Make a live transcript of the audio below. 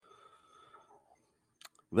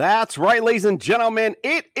That's right, ladies and gentlemen.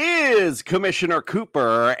 It is Commissioner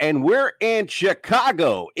Cooper, and we're in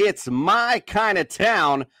Chicago. It's my kind of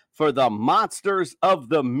town for the monsters of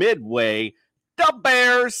the Midway, the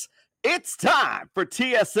Bears. It's time for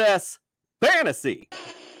TSS Fantasy.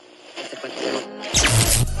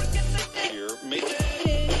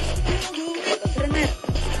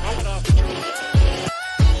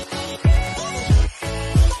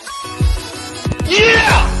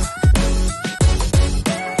 Yeah!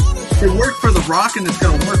 It worked for The Rock, and it's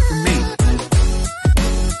going to work for me.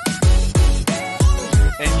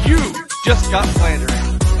 And you just got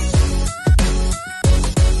Flandering.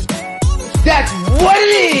 That's what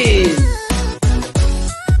it is!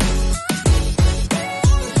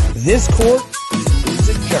 This court is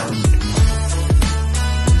adjourned.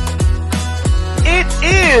 It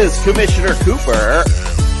is Commissioner Cooper.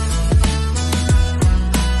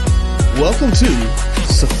 Welcome to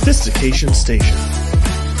Sophistication Station.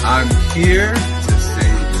 I'm here to save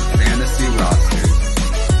your fantasy rosters.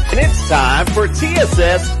 And it's time for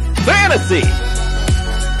TSS Fantasy.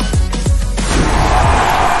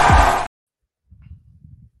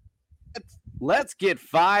 Let's get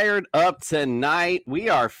fired up tonight. We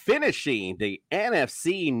are finishing the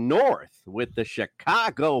NFC North with the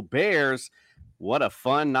Chicago Bears. What a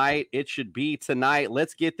fun night it should be tonight.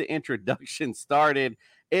 Let's get the introduction started.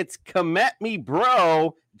 It's Come At Me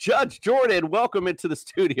Bro. Judge Jordan, welcome into the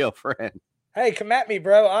studio, friend. Hey, come at me,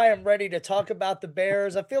 bro. I am ready to talk about the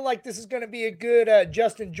Bears. I feel like this is going to be a good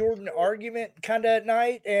Justin Jordan argument kind of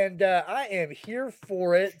night, and I am here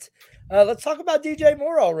for it. Let's talk about DJ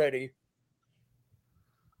Moore already.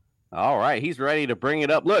 All right, he's ready to bring it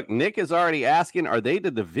up. Look, Nick is already asking, are they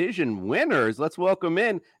the division winners? Let's welcome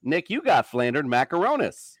in. Nick, you got Flandered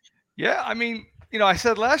Macaronis. Yeah, I mean, you know, I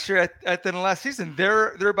said last year at the end of last season,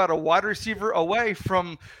 they're about a wide receiver away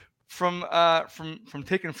from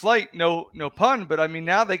taking flight. No pun, but I mean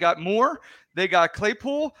now they got Moore, they got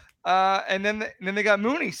Claypool, and then they got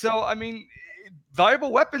Mooney. So I mean,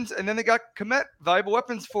 valuable weapons, and then they got Kmet, valuable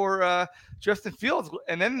weapons for Justin Fields,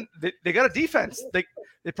 and then they got a defense. They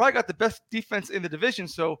probably got the best defense in the division.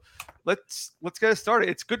 So let's get it started.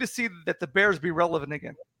 It's good to see that the Bears be relevant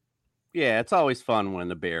again. Yeah, it's always fun when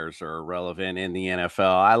the Bears are relevant in the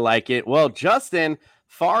NFL. I like it. Well, Justin,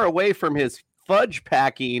 far away from his fudge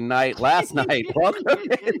packing night last night, welcome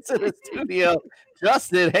into the studio,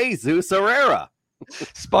 Justin Jesus Herrera.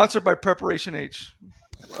 Sponsored by Preparation H.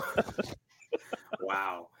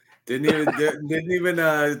 Wow. Didn't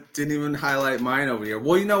even highlight mine over here.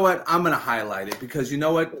 Well, you know what? I'm going to highlight it because you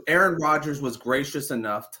know what? Aaron Rodgers was gracious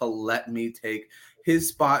enough to let me take his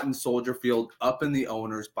spot in Soldier Field up in the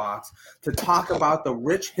owner's box to talk about the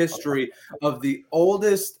rich history of the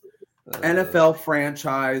oldest NFL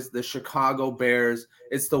franchise, the Chicago Bears.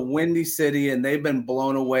 It's the Windy City, and they've been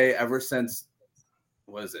blown away ever since,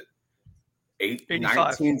 what is it,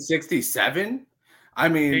 1967? I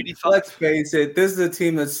mean, 85. Let's face it, this is a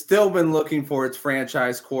team that's still been looking for its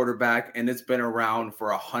franchise quarterback, and it's been around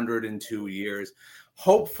for 102 years.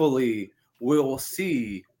 Hopefully, we'll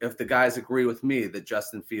see if the guys agree with me that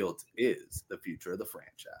Justin Fields is the future of the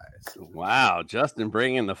franchise. Wow, Justin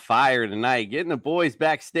bringing the fire tonight, getting the boys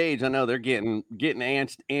backstage. I know they're getting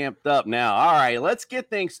amped up now. All right, let's get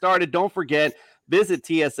things started. Don't forget, visit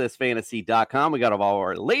TSSFantasy.com. We got all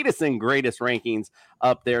our latest and greatest rankings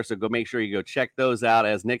up there, so go make sure you go check those out.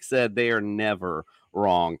 As Nick said, they are never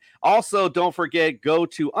wrong. Also, don't forget, go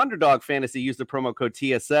to Underdog Fantasy. Use the promo code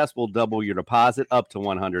TSS. We'll double your deposit up to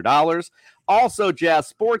 $100. Also,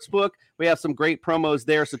 Jazz Sportsbook. We have some great promos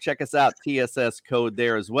there, so check us out. TSS code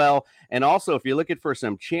there as well. And also, if you're looking for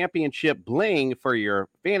some championship bling for your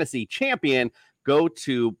fantasy champion, go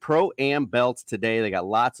to Pro-Am Belts today. They got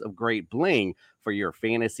lots of great bling for your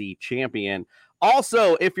fantasy champion.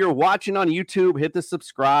 Also, if you're watching on YouTube, hit the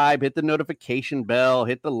subscribe, hit the notification bell,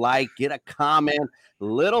 hit the like, get a comment.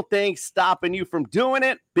 Little things stopping you from doing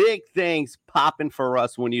it. Big things popping for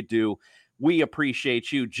us when you do. We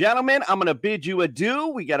appreciate you. Gentlemen, I'm going to bid you adieu.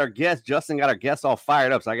 We got our guests. Justin got our guests all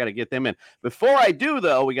fired up, so I got to get them in. Before I do,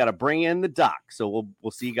 though, we got to bring in the doc. So we'll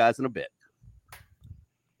see you guys in a bit.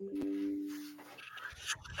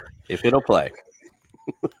 If it'll play.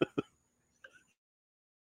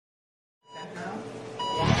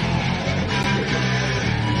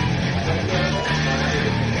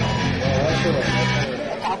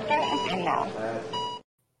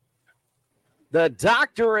 The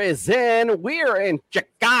doctor is in. We're in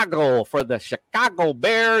Chicago for the Chicago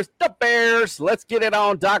Bears. The Bears. Let's get it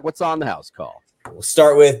on, Doc. What's on the house call? We'll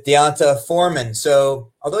start with Deonta Foreman.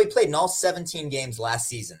 So, although he played in all 17 games last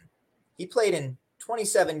season, he played in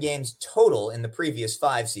 27 games total in the previous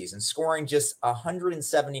 5 seasons, scoring just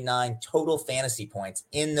 179 total fantasy points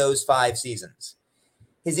in those 5 seasons.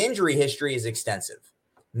 His injury history is extensive.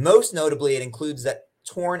 Most notably, it includes that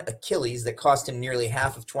torn Achilles that cost him nearly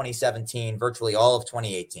half of 2017, virtually all of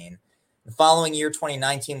 2018. The following year,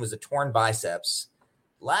 2019, was a torn biceps.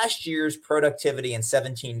 Last year's productivity and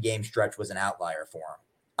 17-game stretch was an outlier for him.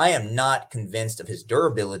 I am not convinced of his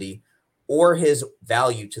durability or his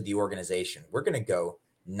value to the organization. We're going to go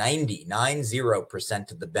 90%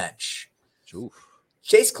 to the bench. Oof.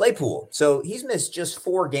 Chase Claypool. So he's missed just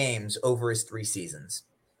 4 games over his 3 seasons.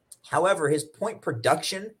 However, his point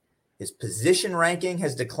production, his position ranking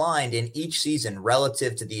has declined in each season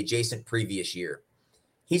relative to the adjacent previous year.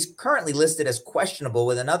 He's currently listed as questionable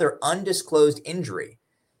with another undisclosed injury.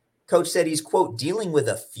 Coach said he's, quote, dealing with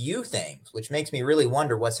a few things, which makes me really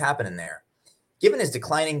wonder what's happening there. Given his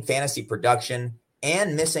declining fantasy production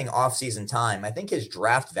and missing offseason time, I think his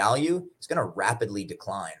draft value is going to rapidly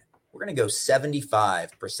decline. We're going to go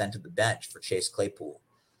 75% of the bench for Chase Claypool.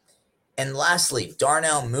 And lastly,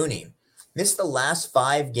 Darnell Mooney missed the last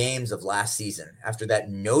 5 games of last season after that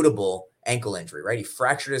notable ankle injury, right? He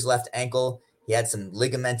fractured his left ankle. He had some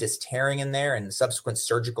ligamentous tearing in there and subsequent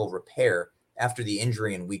surgical repair after the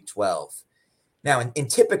injury in week 12. Now, in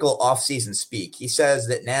typical offseason speak, he says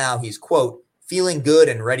that now he's, quote, feeling good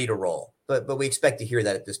and ready to roll. But we expect to hear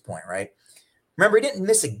that at this point, right? Remember, he didn't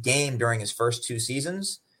miss a game during his first 2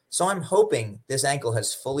 seasons, so I'm hoping this ankle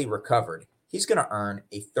has fully recovered. He's going to earn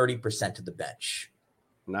a 30% to the bench.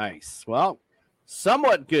 Nice. Well,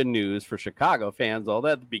 somewhat good news for Chicago fans, although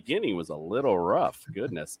at the beginning was a little rough.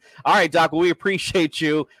 Goodness. All right, Doc, well, we appreciate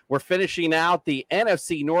you. We're finishing out the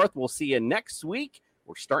NFC North. We'll see you next week.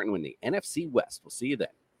 We're starting with the NFC West. We'll see you then.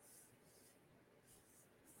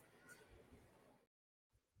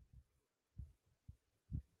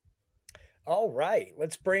 All right,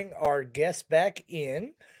 let's bring our guest back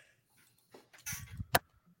in.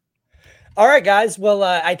 All right, guys. Well,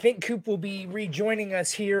 I think Coop will be rejoining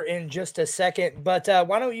us here in just a second, but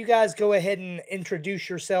why don't you guys go ahead and introduce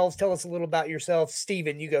yourselves? Tell us a little about yourself.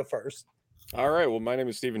 Steven, you go first. All right. Well, my name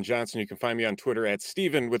is Steven Johnson. You can find me on Twitter at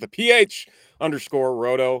Steven with a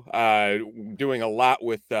PH_Roto. Doing a lot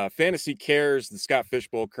with Fantasy Cares, the Scott Fish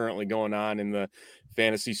Bowl currently going on in the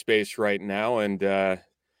fantasy space right now. And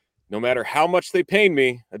no matter how much they pay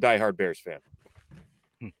me, a diehard Bears fan.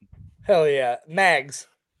 Hell yeah. Mags.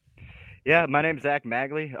 Yeah, my name's Zach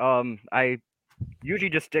Magley. I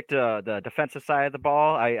usually just stick to the defensive side of the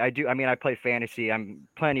ball. I play fantasy. I'm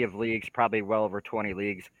plenty of leagues, probably well over 20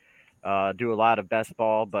 leagues. Do a lot of best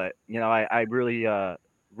ball, but I really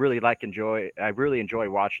enjoy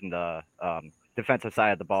watching the defensive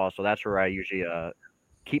side of the ball. So that's where I usually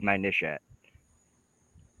keep my niche at.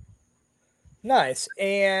 Nice.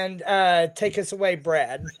 And take us away,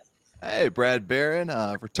 Brad. Hey, Brad Barron,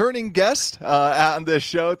 returning guest on this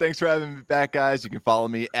show. Thanks for having me back, guys. You can follow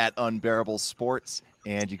me at Unbearable Sports,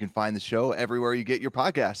 and you can find the show everywhere you get your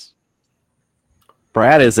podcasts.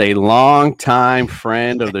 Brad is a longtime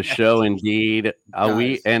friend of the show, indeed.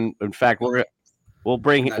 In fact, we'll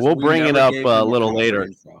bring it up a little later.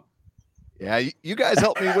 Yeah, you guys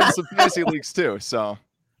helped me win some fantasy leagues too. So,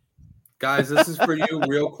 guys, this is for you,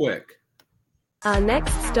 real quick. Our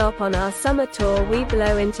next stop on our summer tour, we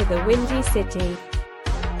blow into the Windy City.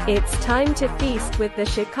 It's time to feast with the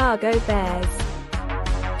Chicago Bears.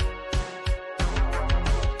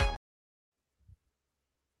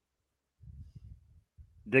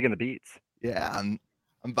 Digging the beats. Yeah, I'm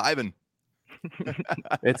vibing.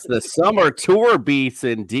 It's the summer tour beats,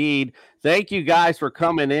 indeed. Thank you guys for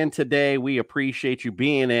coming in today. We appreciate you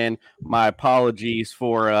being in. My apologies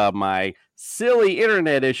for my silly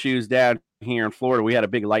internet issues down here in Florida. We had a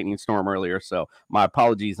big lightning storm earlier, so my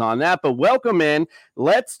apologies on that. But welcome in.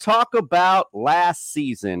 Let's talk about last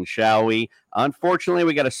season, shall we? Unfortunately,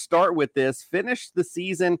 we got to start with this. Finished the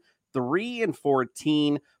season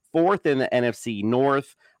 3-14, 4th in the NFC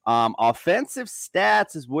North. Offensive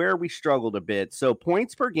stats is where we struggled a bit. So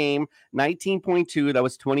points per game, 19.2. That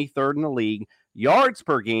was 23rd in the league. Yards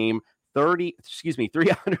per game,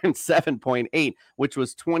 307.8, which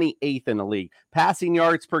was 28th in the league. Passing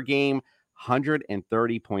yards per game,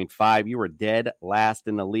 130.5. You were dead last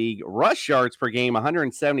in the league. Rush yards per game,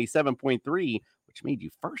 177.3, which made you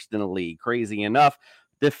first in the league. Crazy enough.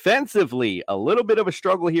 Defensively, a little bit of a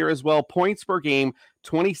struggle here as well. Points per game,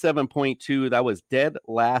 27.2. That was dead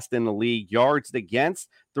last in the league. Yards against,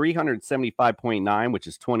 375.9, which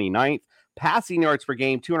is 29th. Passing yards per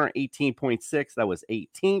game, 218.6. That was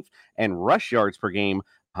 18th. And rush yards per game,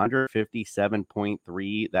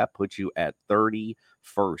 157.3. That puts you at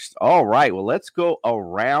 31st. All right, well, let's go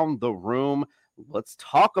around the room. let's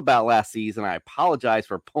talk about last season. I apologize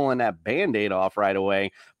for pulling that Band-Aid off right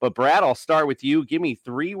away. But Brad, I'll start with you. Give me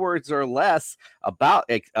 3 words or less about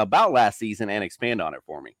last season and expand on it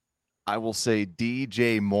for me. I will say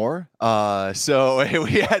DJ Moore. So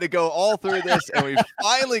we had to go all through this, and we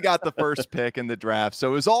finally got the first pick in the draft. So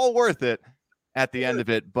it was all worth it at the end of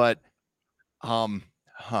it. But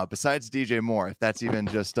besides DJ Moore, if that's even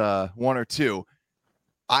just 1 or 2,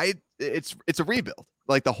 it's a rebuild.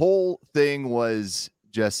 Like, the whole thing was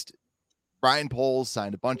just Ryan Poles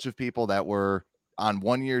signed a bunch of people that were on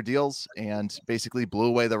 1-year deals and basically blew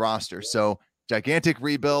away the roster. So gigantic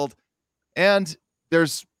rebuild, and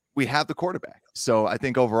we have the quarterback. So I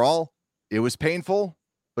think overall it was painful,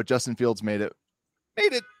 but Justin Fields made it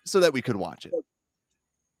so that we could watch it.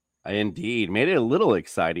 Indeed. Made it a little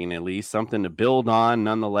exciting, at least. Something to build on,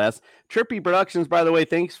 nonetheless. Trippy Productions, by the way,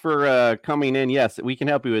 thanks for coming in. Yes, we can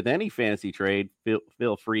help you with any fantasy trade.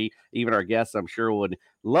 Feel free. Even our guests, I'm sure, would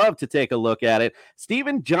love to take a look at it.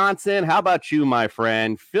 Steven Johnson, how about you, my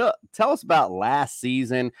friend? Tell us about last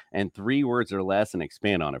season and 3 words or less and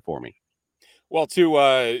expand on it for me. Well,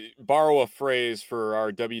 to borrow a phrase for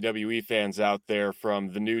our WWE fans out there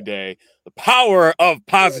from the New Day, the power of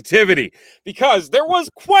positivity, because there was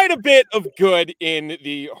quite a bit of good in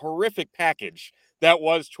the horrific package that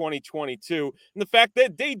was 2022. And the fact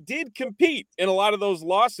that they did compete in a lot of those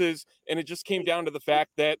losses, and it just came down to the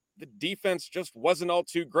fact that the defense just wasn't all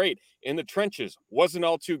too great. In the trenches, wasn't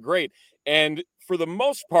all too great. And for the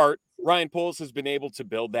most part, Ryan Poles has been able to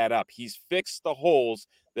build that up. He's fixed the holes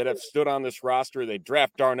that have stood on this roster. They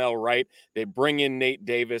draft Darnell Wright. They bring in Nate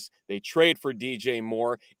Davis. They trade for DJ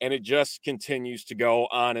Moore. And it just continues to go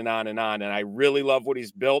on and on and on. And I really love what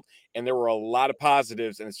he's built. And there were a lot of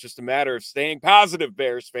positives. And it's just a matter of staying positive,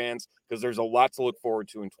 Bears fans, because there's a lot to look forward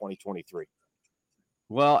to in 2023.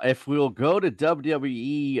 Well, if we'll go to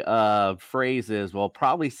WWE phrases, we'll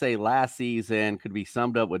probably say last season could be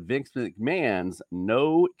summed up with Vince McMahon's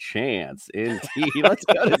no chance. Indeed. Let's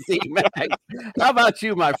go to Z-Mac. How about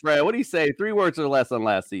you, my friend? What do you say? 3 words or less on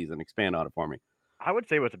last season. Expand on it for me. I would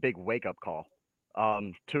say it was a big wake-up call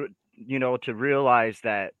to realize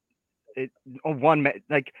that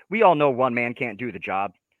we all know one man can't do the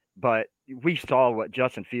job, but we saw what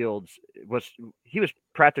Justin Fields was. He was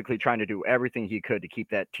practically trying to do everything he could to keep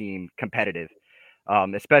that team competitive,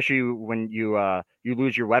 especially when you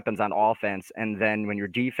lose your weapons on offense, and then when your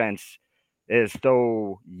defense is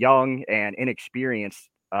so young and inexperienced,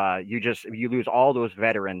 you lose all those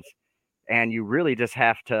veterans, and you really just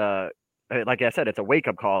have to, like I said, it's a wake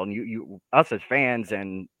up call. And us as fans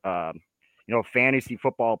and fantasy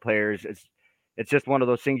football players, it's just one of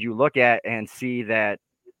those things you look at and see that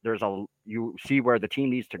you see where the team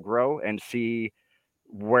needs to grow and see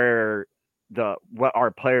where what our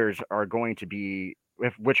players are going to be,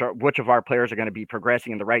 which of our players are going to be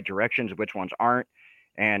progressing in the right directions, which ones aren't.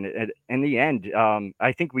 And in the end,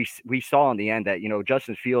 I think we saw in the end that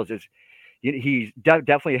Justin Fields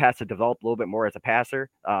definitely has to develop a little bit more as a passer,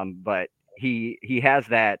 but he has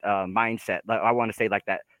that mindset. I want to say like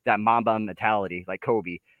that Mamba mentality, like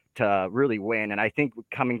Kobe, to really win. And I think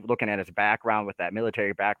looking at his background with that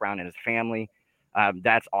military background and his family,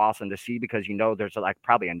 that's awesome to see, because there's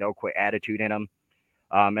probably a no quit attitude in him.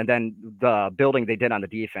 And then the building they did on the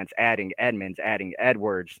defense, adding Edmonds, adding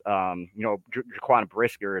Edwards, Jaquan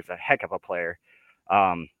Brisker is a heck of a player.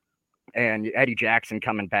 And Eddie Jackson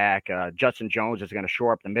coming back. Justin Jones is going to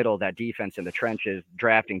shore up the middle of that defense in the trenches,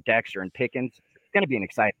 drafting Dexter and Pickens. It's going to be an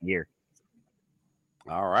exciting year.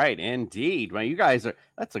 All right, indeed. Well, you guys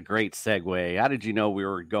that's a great segue. How did you know we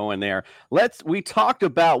were going there? We talked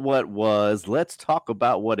about what was, let's talk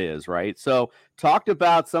about what is, right? So talked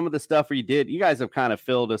about some of the stuff you did. You guys have kind of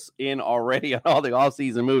filled us in already on all the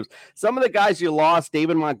offseason moves. Some of the guys you lost,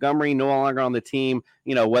 David Montgomery, no longer on the team,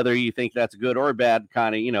 whether you think that's good or bad,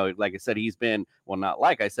 kind of, like I said, he's been, well, not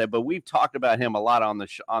like I said, but we've talked about him a lot on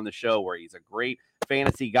the show, where he's a great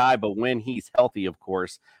fantasy guy, but when he's healthy, of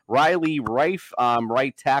course. Riley Reiff,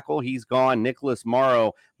 right tackle, he's gone. Nicholas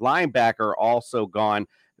Morrow, linebacker, also gone.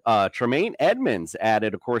 Tremaine Edmonds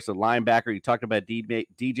added, of course, a linebacker. You talked about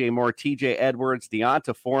DJ Moore, TJ Edwards,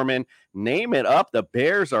 Deonta Foreman. Name it up. The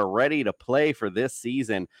Bears are ready to play for this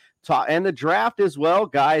season. And the draft as well,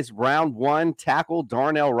 guys. Round 1, tackle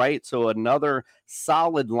Darnell Wright. So another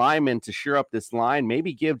solid lineman to shore up this line.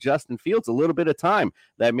 Maybe give Justin Fields a little bit of time.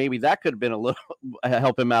 That could have been a little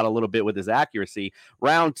help him out a little bit with his accuracy.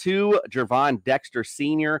 Round 2, Gervon Dexter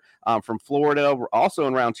Sr. From Florida. We're also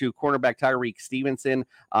in round 2, cornerback Tyreek Stevenson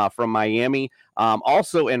from Miami.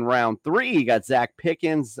 Also in round 3, you got Zach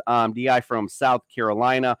Pickens, DI from South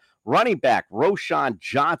Carolina. Running back Roschon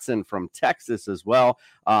Johnson from Texas as well.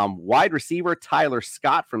 Wide receiver Tyler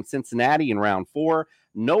Scott from Cincinnati in round 4.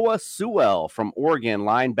 Noah Sewell from Oregon,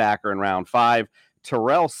 linebacker in round 5.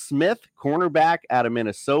 Terrell Smith, cornerback out of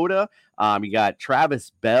Minnesota. You got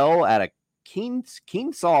Travis Bell out of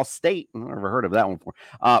Kennesaw State. I've never heard of that one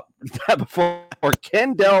before.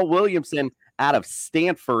 Kendall Williamson out of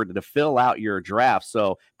Stanford to fill out your draft.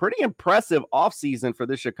 So pretty impressive offseason for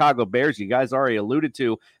the Chicago Bears. You guys already alluded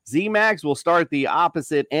to. Z-Mags will start at the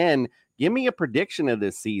opposite end. Give me a prediction of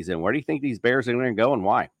this season. Where do you think these Bears are going to go and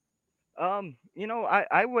why? I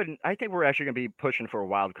think we're actually going to be pushing for a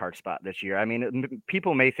wild card spot this year. I mean,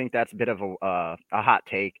 people may think that's a bit of a hot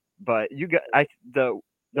take, but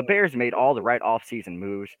the Bears made all the right offseason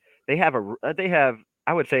moves. They have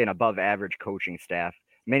I would say an above average coaching staff.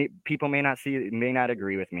 Many people may not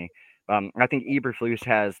agree with me. I think Eberflus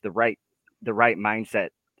has the right mindset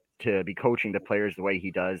to be coaching the players the way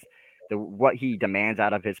he does. What he demands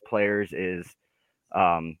out of his players is,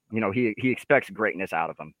 he expects greatness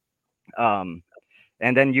out of them.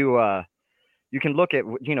 And then you can look at,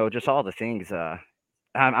 just all the things.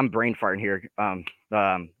 I'm brain farting here.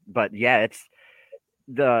 But yeah,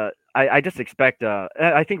 I just expect.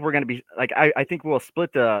 I think we're going to be like. I think we'll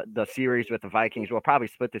split the series with the Vikings. We'll probably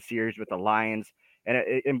split the series with the Lions, and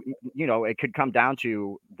it could come down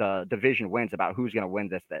to the division wins about who's going to win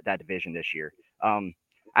that division this year.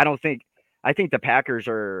 I think the Packers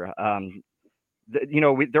are.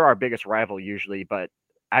 They're our biggest rival usually, but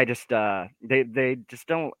I just they just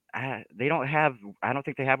don't. They don't have. I don't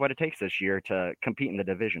think they have what it takes this year to compete in the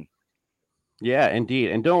division. Yeah,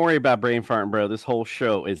 indeed. And don't worry about brain farting, bro. This whole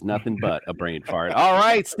show is nothing but a brain fart. All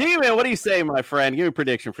right, Steven, what do you say, my friend? Give me a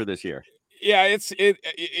prediction for this year. Yeah,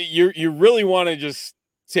 you really want to just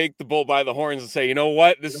take the bull by the horns and say, you know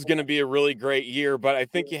what, this is going to be a really great year, but I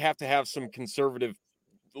think you have to have some conservative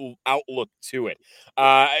outlook to it.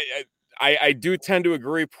 I do tend to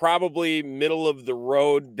agree, probably middle of the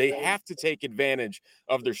road. They have to take advantage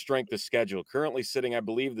of their strength of schedule. Currently sitting, I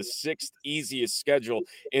believe, the 6th easiest schedule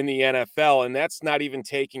in the NFL, and that's not even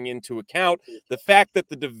taking into account the fact that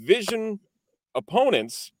the division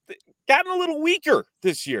opponents gotten a little weaker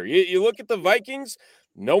this year. You look at the Vikings,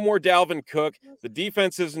 no more Dalvin Cook. The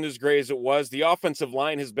defense isn't as great as it was. The offensive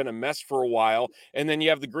line has been a mess for a while. And then you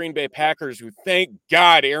have the Green Bay Packers, who, thank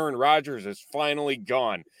God, Aaron Rodgers is finally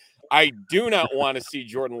gone. I do not want to see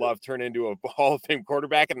Jordan Love turn into a Hall of Fame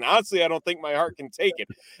quarterback. And honestly, I don't think my heart can take it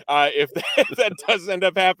if that does end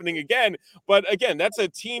up happening again. But again, that's a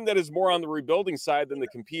team that is more on the rebuilding side than the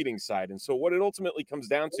competing side. And so what it ultimately comes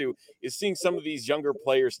down to is seeing some of these younger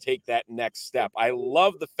players take that next step. I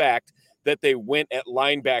love the fact that they went at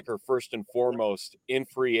linebacker first and foremost in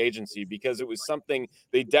free agency, because it was something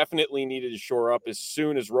they definitely needed to shore up as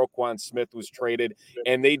soon as Roquan Smith was traded,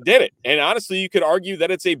 and they did it. And honestly, you could argue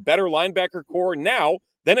that it's a better linebacker core now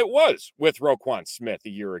than it was with Roquan Smith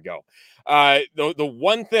a year ago. The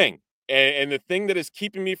one thing, and the thing that is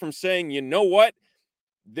keeping me from saying, you know what,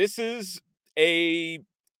 this is a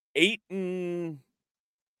 8-win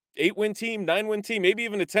team, 9-win team, maybe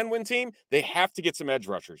even a 10-win team, they have to get some edge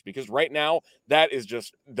rushers, because right now that is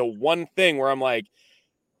just the one thing where I'm like,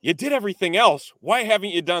 you did everything else. Why haven't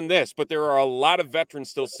you done this? But there are a lot of veterans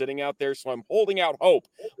still sitting out there, so I'm holding out hope.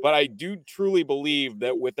 But I do truly believe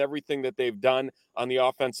that with everything that they've done on the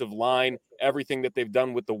offensive line, everything that they've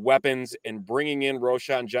done with the weapons and bringing in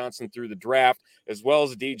Roschon Johnson through the draft, as well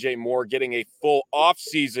as DJ Moore, getting a full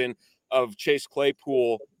offseason of Chase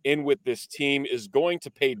Claypool in with this team is going to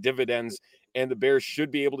pay dividends, and the Bears should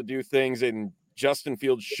be able to do things, and Justin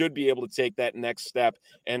Fields should be able to take that next step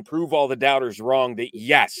and prove all the doubters wrong that,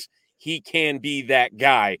 yes, he can be that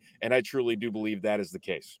guy, and I truly do believe that is the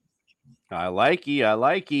case. I like you.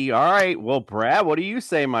 All right, well, Brad, what do you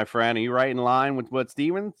say, my friend? Are you right in line with what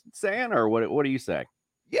Steven's saying, or what do you say?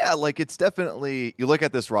 Yeah, like it's definitely, you look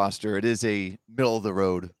at this roster, it is a middle of the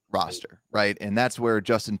road roster, right? And that's where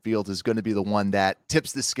Justin Fields is going to be the one that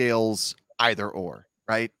tips the scales either or,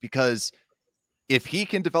 right? Because if he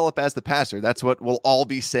can develop as the passer, that's what we'll all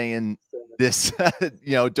be saying this,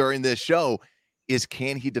 during this show, is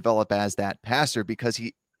can he develop as that passer? Because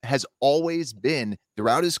he has always been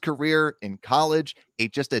throughout his career in college,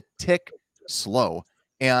 just a tick slow.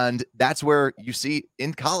 And that's where you see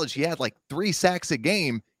in college, he had like 3 sacks a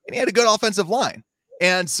game and he had a good offensive line.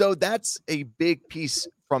 And so that's a big piece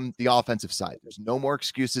from the offensive side. There's no more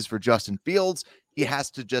excuses for Justin Fields. He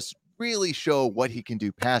has to just really show what he can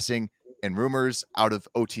do passing. And rumors out of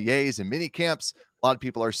OTAs and mini camps, a lot of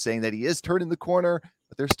people are saying that he is turning the corner,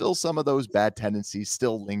 but there's still some of those bad tendencies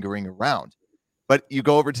still lingering around. But you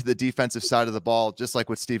go over to the defensive side of the ball, just like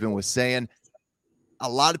what Steven was saying, A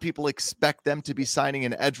lot of people expect them to be signing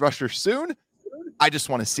an edge rusher soon. I just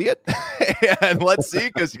want to see it. And let's see,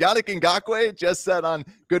 because Yannick Ngakoue just said on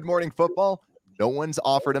Good Morning Football, no one's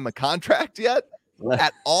offered him a contract yet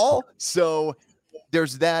at all. So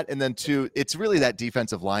there's that. And then two, it's really that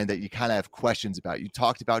defensive line that you kind of have questions about. You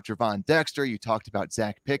talked about Gervon Dexter. You talked about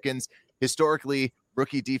Zach Pickens. Historically,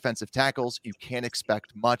 rookie defensive tackles, you can't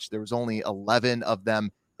expect much. There was only 11 of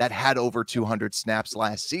them that had over 200 snaps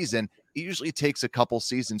last season. It usually takes a couple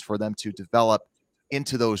seasons for them to develop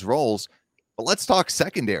into those roles. But let's talk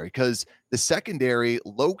secondary, because the secondary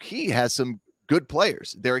low-key has some good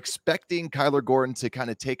players. They're expecting Kyler Gordon to kind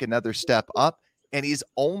of take another step up, and he's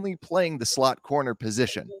only playing the slot corner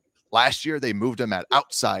position. Last year, they moved him at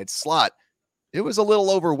outside slot. It was a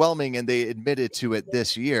little overwhelming, and they admitted to it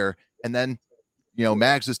this year. And then,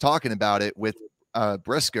 Mags was talking about it with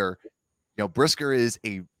Brisker. Brisker is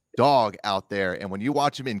a dog out there, and when you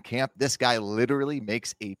watch him in camp, this guy literally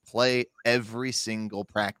makes a play every single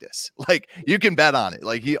practice. Like, you can bet on it.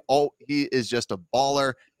 Like, he is just a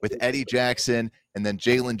baller with Eddie Jackson and then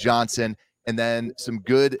Jalen Johnson, and then some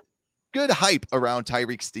good hype around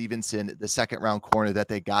Tyreek Stevenson, the second-round corner that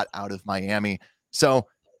they got out of Miami. So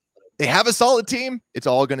they have a solid team. It's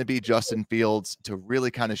all going to be Justin Fields to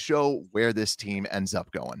really kind of show where this team ends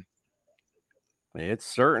up going. It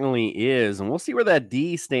certainly is. And we'll see where that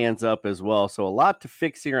D stands up as well. So a lot to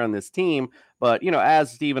fix here on this team. But,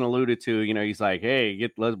 as Steven alluded to, he's like, hey,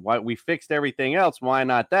 we fixed everything else. Why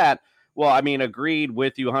not that? Well, I mean, agreed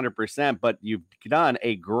with you 100%, but you've done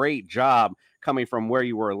a great job coming from where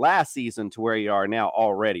you were last season to where you are now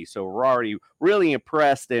already. So we're already really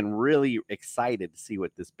impressed and really excited to see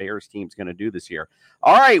what this Bears team's going to do this year.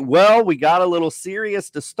 All right, well, we got a little serious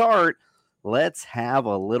to start. Let's have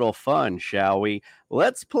a little fun, shall we?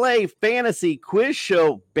 Let's play Fantasy Quiz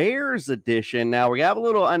Show Bears Edition. Now, we have a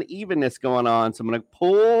little unevenness going on, so I'm going to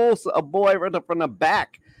pull a boy right from the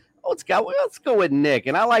back. Let's go with Nick,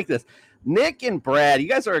 and I like this. Nick and Brad, you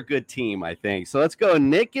guys are a good team, I think. So let's go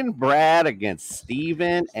Nick and Brad against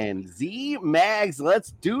Steven and Z Mags.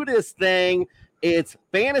 Let's do this thing. It's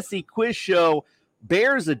Fantasy Quiz Show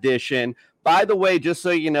Bears Edition. By the way, just so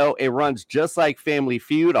you know, it runs just like Family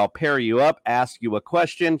Feud. I'll pair you up, ask you a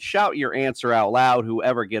question, shout your answer out loud.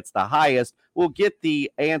 Whoever gets the highest will get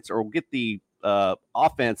the answer, or get the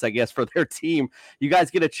offense, I guess, for their team. You guys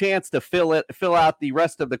get a chance to fill out the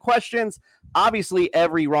rest of the questions. Obviously,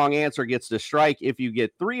 every wrong answer gets to strike. If you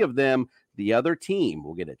get 3 of them, the other team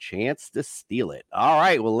will get a chance to steal it. All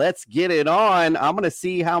right, well, let's get it on. I'm going to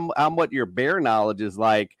see how what your bear knowledge is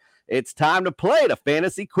like. It's time to play the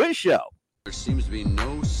Fantasy Quiz Show. There seems to be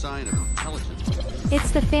no sign of intelligence. It's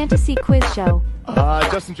the Fantasy Quiz Show.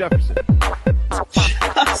 Justin Jefferson.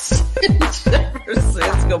 Justin Jefferson.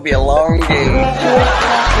 It's gonna be a long game.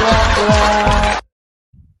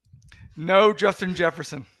 No, Justin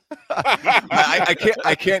Jefferson.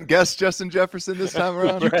 I can't guess Justin Jefferson this time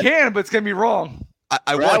around. You can, but it's gonna be wrong.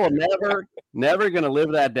 I will never going to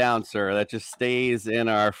live that down, sir. That just stays in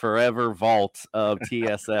our forever vault of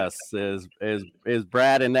TSS. is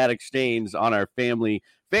Brad in that exchange on our family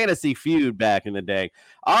Fantasy Feud back in the day.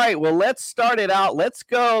 All right, well, let's start it out. Let's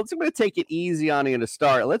go. I'm going to take it easy on you to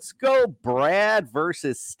start. Let's go Brad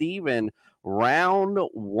versus Steven, round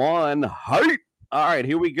 1. Hype. All right,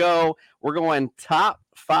 here we go. We're going top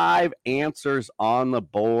 5 answers on the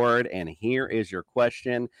board, and here is your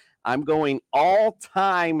question. I'm going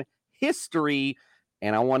all-time history,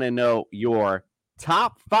 and I want to know your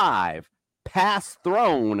top 5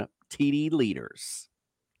 pass-thrown TD leaders.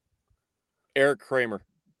 Eric Kramer.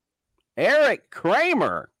 Eric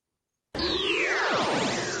Kramer.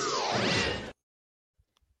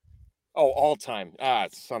 Oh, all time.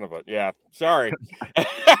 Son of a, yeah. Sorry.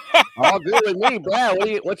 All good with me, Brad.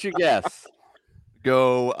 What's your guess?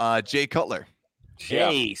 Go Jay Cutler.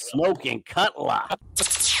 Jay Smoking Cutler.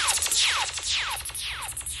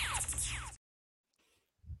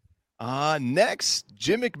 Next,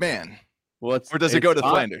 Jim McMahon. Or does it go to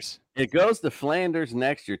Flanders? It goes to Flanders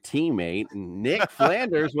next, your teammate. Nick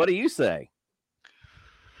Flanders, what do you say?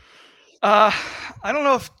 I don't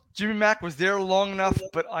know if Jimmy Mack was there long enough,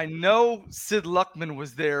 but I know Sid Luckman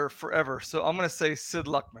was there forever. So I'm going to say Sid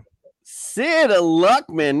Luckman. Sid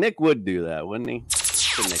Luckman. Nick would do that, wouldn't he?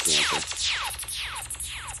 Good Nick answer.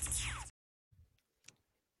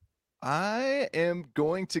 I am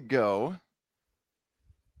going to go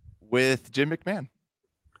with Jim McMahon.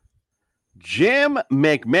 Jim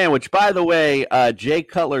McMahon, which, by the way, Jay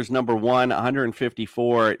Cutler's number 1,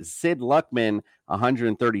 154. Sid Luckman,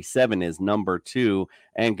 137 is number 2.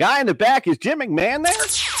 And guy in the back, is Jim McMahon there?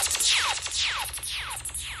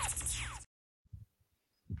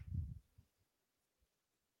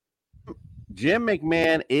 Jim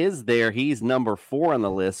McMahon is there. He's number 4 on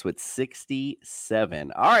the list with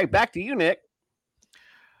 67. All right, back to you, Nick.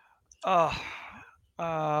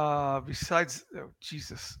 Besides,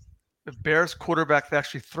 Jesus, the Bears quarterback that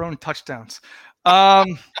actually thrown touchdowns.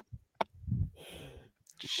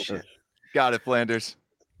 Shit. Got it, Flanders.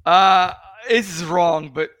 This is wrong,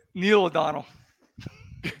 but Neil O'Donnell.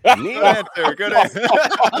 Neil answer. Good answer.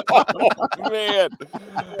 Oh, man.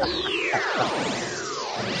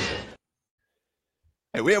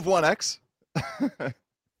 Hey, we have 1X.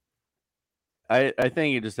 I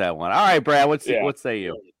think you just had one. All right, Brad, what say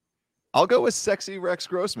you? I'll go with sexy Rex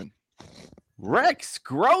Grossman. Rex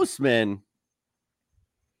Grossman.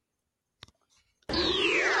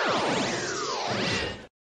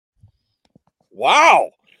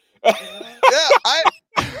 Wow. Yeah,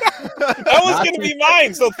 that was going to be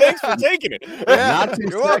mine, so thanks for taking it. Yeah,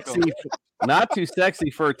 not too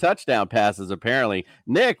sexy for touchdown passes, apparently.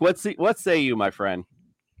 Nick, what say you, my friend?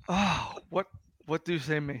 Oh, what do you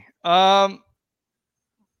say to me?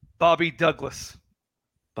 Bobby Douglas.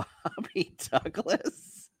 Bobby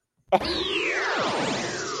Douglas?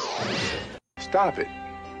 Stop it.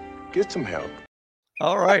 Get some help.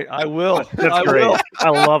 All right, I will. That's great. I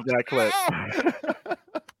love that clip.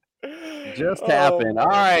 Just happened. All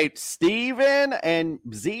right, Steven and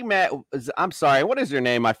Z-Mag. I'm sorry. What is your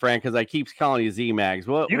name, my friend? Because I keep calling you Z-Mags.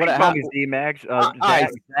 You can call me Z-Mags,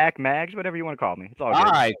 Zach Mags, whatever you want to call me. It's all good.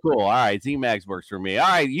 All right, cool. All right, Z-Mags works for me. All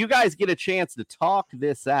right, you guys get a chance to talk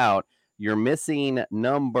this out. You're missing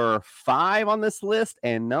number 5 on this list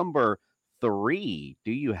and number 3.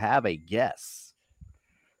 Do you have a guess?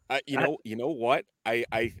 You know what?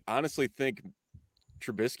 I honestly think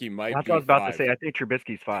Trubisky might. That's be what I was about 5. to say. I think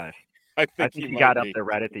Trubisky's 5. I think he got up there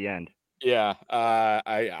right at the end. Yeah.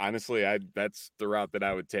 I honestly, that's the route that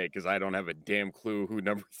I would take because I don't have a damn clue who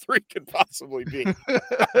number 3 could possibly be. All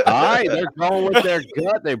right, they're going with their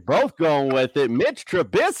gut. They're both going with it. Mitch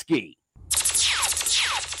Trubisky.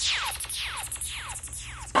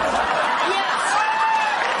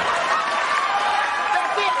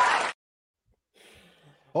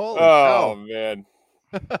 Oh man.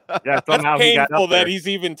 Yeah, that's painful that he's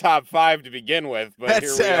even top 5 to begin with, but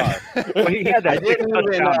here we are. Well, he had that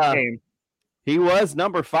touchdown game. He was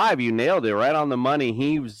number 5. You nailed it right on the money.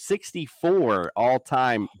 He was 64 all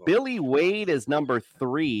time. Billy Wade is number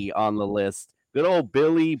 3 on the list. Good old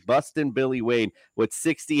Bustin' Billy Wade with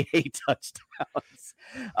 68 touchdowns.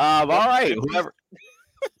 All right, whoever.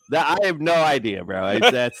 I have no idea, bro.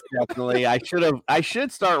 That's definitely I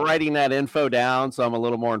should start writing that info down so I'm a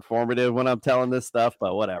little more informative when I'm telling this stuff,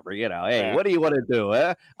 but whatever, Hey, what do you want to do?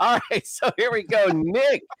 All right, so here we go.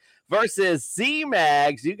 Nick versus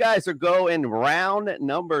Z-Mags. You guys are going round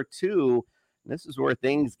number 2. This is where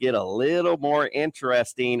things get a little more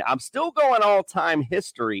interesting. I'm still going all-time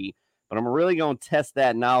history, but I'm really going to test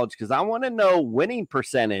that knowledge because I want to know winning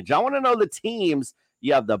percentage. I want to know the teams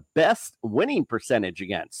you have the best winning percentage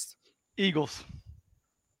against. Eagles.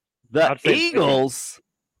 The Eagles.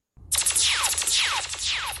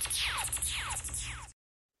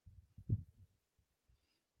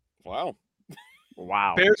 Wow.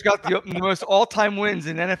 Bears got the most all-time wins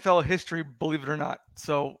in NFL history, believe it or not.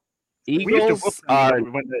 So Eagles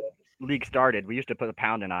when the league started, we used to put a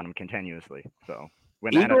pounding on them continuously. So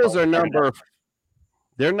when Eagles are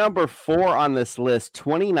they're number 4 on this list,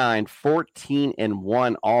 29, 14, and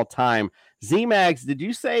 1 all time. Z-Mags, did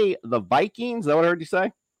you say the Vikings? Is that what I heard you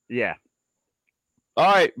say? Yeah.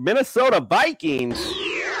 All right, Minnesota Vikings.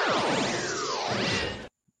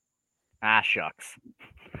 Shucks.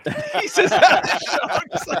 He says,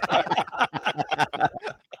 shucks.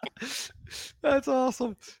 That's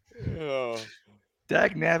awesome.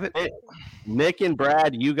 Dag nabbit. Nick and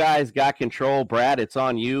Brad, you guys got control. Brad, it's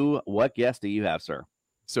on you. What guess do you have, sir?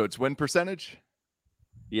 So it's win percentage?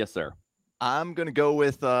 Yes, sir. I'm going to go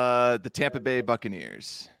with the Tampa Bay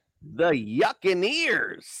Buccaneers. The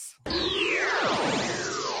Yuccaneers.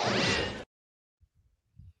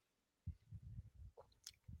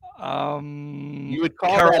 You would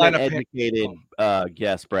call Carolina that an educated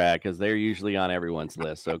guess, Brad, because they're usually on everyone's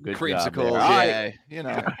list. So good job there. Yeah, you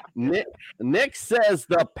know. Nick says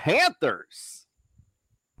the Panthers.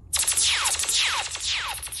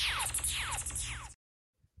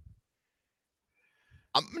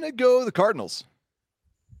 I'm going to go the Cardinals.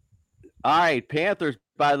 All right, Panthers,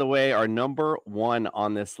 by the way, are number 1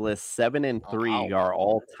 on this list. 7 and 3 are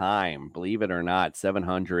all time. Believe it or not,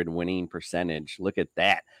 700 winning percentage. Look at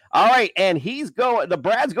that. All right, and Brad's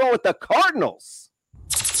going with the Cardinals.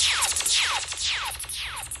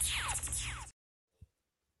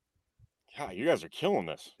 God, you guys are killing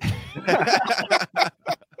this.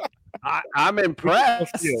 I'm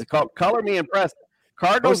impressed. Color me impressed.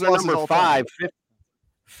 Cardinals are number 5,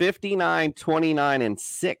 59, 29, and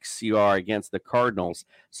 6. You are against the Cardinals.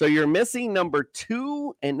 So you're missing number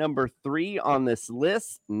 2 and number 3 on this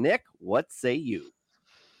list. Nick, what say you?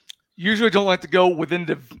 Usually don't like to go within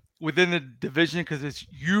the division because it's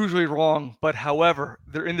usually wrong. But however,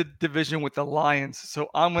 they're in the division with the Lions, so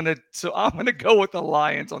I'm gonna go with the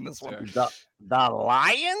Lions on this one. The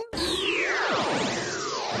Lions?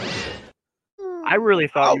 I really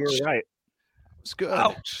thought you were right. It's good.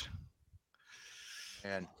 Ouch.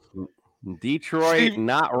 And Detroit,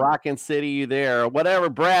 not Rockin' City, you there. Whatever,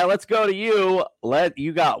 Brad, let's go to you.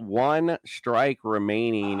 You got 1 strike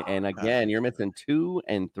remaining, and again, you're missing 2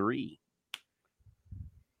 and 3.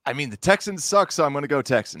 I mean, the Texans suck, so I'm going to go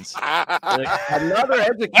Texans. Another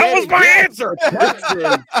educated That was my answer.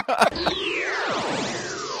 Texans.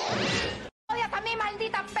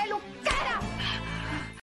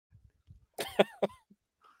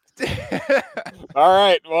 All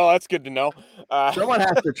right. Well, that's good to know. Someone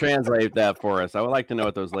has to translate that for us. I would like to know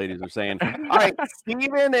what those ladies are saying. All right,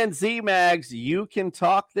 Steven and Z-Mags, you can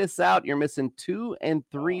talk this out. You're missing 2 and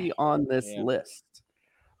 3 on this list.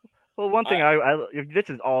 Well, one thing this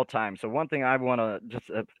is all time. So one thing I want to just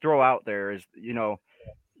throw out there is, we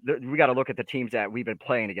got to look at the teams that we've been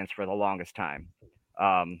playing against for the longest time.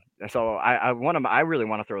 So I really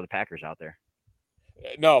want to throw the Packers out there.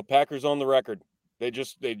 No, Packers on the record. They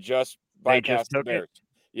just bypassed the Bears.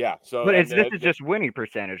 Yeah. So, but this is just winning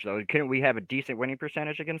percentage, though. Couldn't we have a decent winning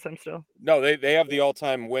percentage against them still? No, they have the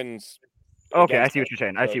all-time wins. Okay, I see what you're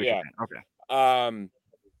saying. Okay.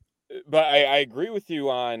 But I agree with you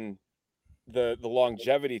on the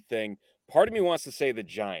longevity thing. Part of me wants to say the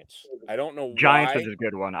Giants. I don't know Giants why. is a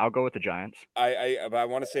good one. I'll go with the Giants. I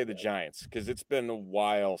want to say the Giants because it's been a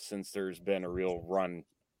while since there's been a real run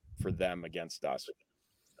for them against us.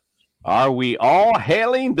 Are we all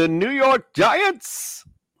hailing the New York Giants?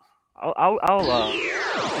 I'll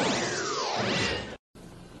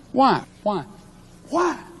Why?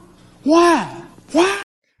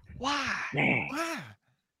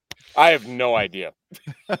 I have no idea.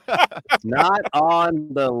 Not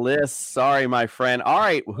on the list. Sorry, my friend. All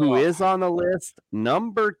right, who is on the list?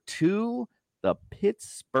 Number 2, the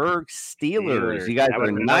Pittsburgh Steelers. You guys are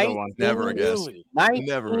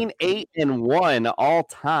 19-8-1 all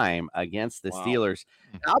time against the Steelers.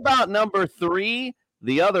 How about number 3,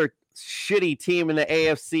 the other shitty team in the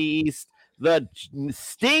AFC East, the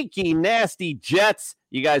stinky, nasty Jets?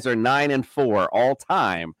 You guys are 9-4 all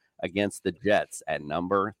time against the Jets at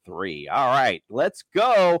number 3. All right, let's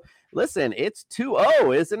go. Listen, it's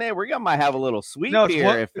 2-0, isn't it? We're gonna might have a little sweep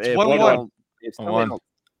here. It's 1-1. If somebody don't.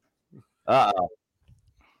 Uh-oh.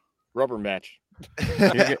 Rubber match.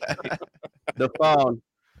 The phone.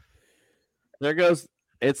 There goes.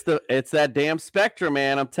 It's that damn Spectrum,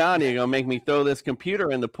 man. I'm telling you, you're gonna make me throw this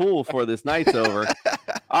computer in the pool before this night's over.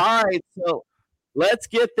 All right, so let's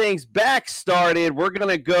get things back started. We're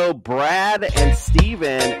gonna go Brad and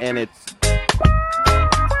Steven, and it's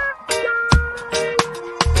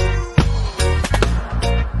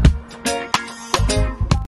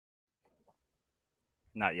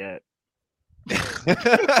not yet.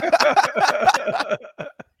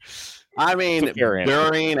 I mean,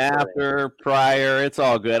 during, after, prior, it's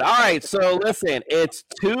all good. All right, so listen, it's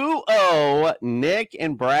 2-0, Nick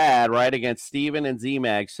and Brad, right, against Steven and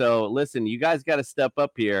Z-Mag. So listen, you guys got to step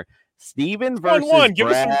up here. Steven versus 1-1. Give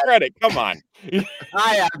Brad. us some credit. Come on.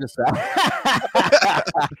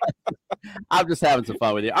 I'm just having some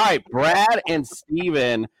fun with you. All right, Brad and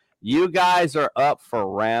Steven, you guys are up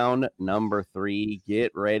for round number 3.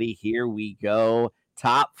 Get ready. Here we go.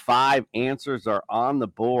 Top 5 answers are on the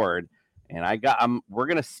board. And we're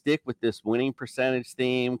going to stick with this winning percentage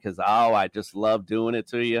theme because, I just love doing it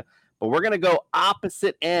to you. But we're going to go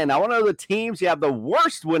opposite end. I want to know the teams you have the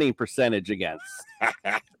worst winning percentage against.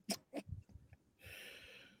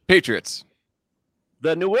 Patriots.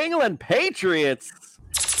 The New England Patriots.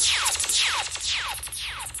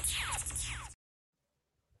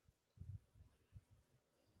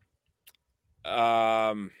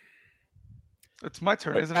 It's my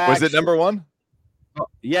turn, isn't it? Was it number 1?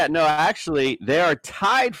 Yeah, no, actually, they are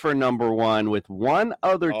tied for number 1 with one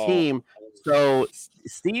other team. So,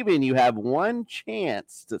 Steven, you have one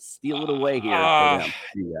chance to steal it away here. For them.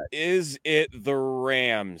 Is it the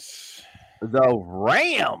Rams? The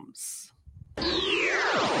Rams.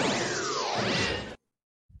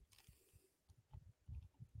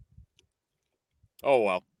 Oh,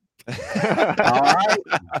 well. All right.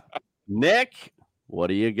 Nick, what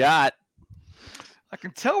do you got? I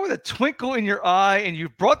can tell with a twinkle in your eye, and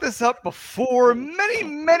you've brought this up before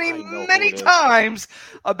many times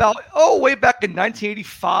about, way back in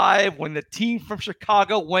 1985 when the team from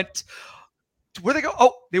Chicago went – where they go?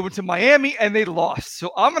 Oh, they went to Miami, and they lost.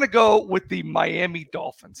 So I'm going to go with the Miami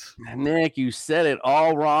Dolphins. Nick, you said it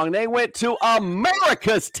all wrong. They went to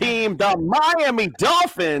America's team, the Miami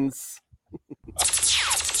Dolphins.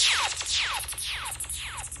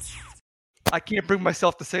 I can't bring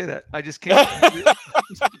myself to say that. I just can't.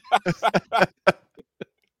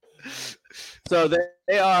 So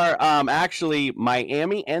they are actually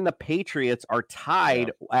Miami and the Patriots are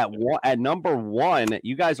tied at number 1.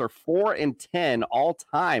 You guys are 4-10 all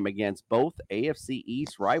time against both AFC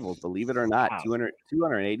East rivals. Believe it or not,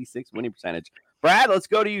 286 winning percentage. Brad, let's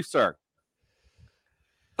go to you, sir.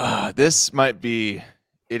 This might be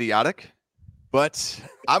idiotic, but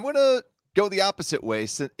I'm gonna go the opposite way.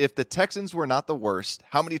 So if the Texans were not the worst,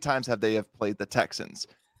 how many times have they played the Texans?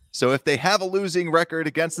 So if they have a losing record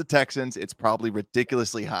against the Texans, it's probably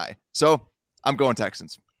ridiculously high. So I'm going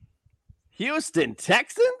Texans. Houston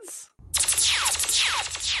Texans?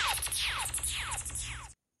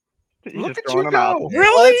 Look at you go.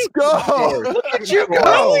 Really? Let's go. Look at you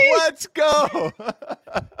go. Let's go.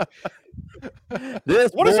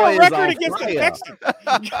 What is our record against the Texans?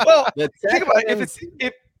 Well, think about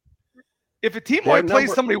it. If a team only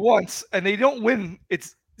plays somebody once and they don't win,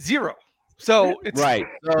 it's 0. So it's right.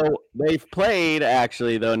 So they've played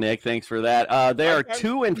actually, though, Nick. Thanks for that. They are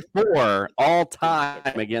 2-4 all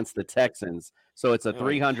time against the Texans. So it's a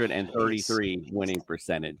 333 winning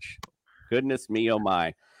percentage. Goodness me, oh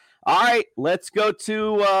my! All right, let's go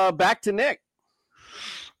to back to Nick.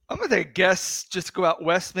 I'm gonna guess. Just go out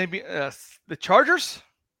west, maybe the Chargers.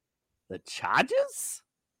 The Chargers?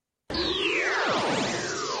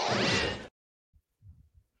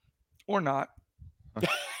 Or not.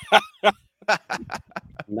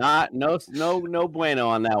 No bueno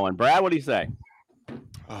on that one. Brad, what do you say?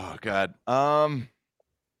 Oh God. Trying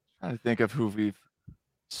to think of who we've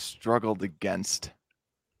struggled against.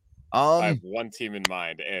 I have one team in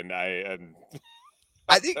mind, and I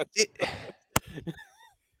think it.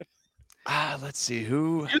 Let's see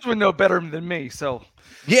who. You would know better than me, so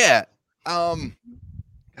yeah. God.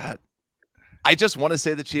 I just want to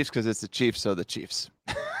say the Chiefs because it's the Chiefs, so the Chiefs.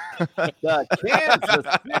 The Kansas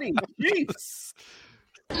City Chiefs.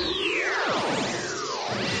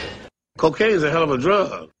 Cocaine is a hell of a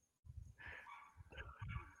drug.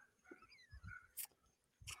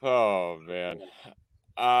 Oh man.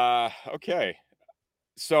 Okay.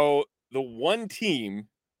 So the one team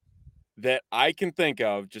that I can think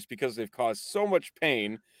of, just because they've caused so much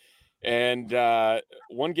pain, and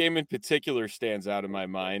one game in particular stands out in my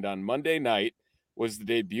mind. On Monday night was the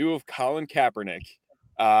debut of Colin Kaepernick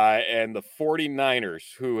and the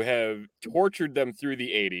 49ers, who have tortured them through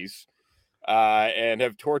the 80s and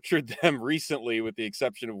have tortured them recently, with the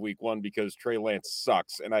exception of week 1, because Trey Lance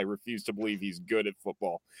sucks, and I refuse to believe he's good at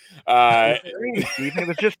football. It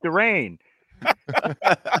was just the rain.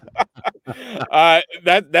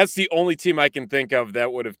 That's the only team I can think of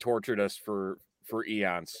that would have tortured us for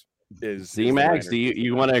eons. Z-Max, do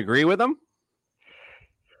you want to agree with them?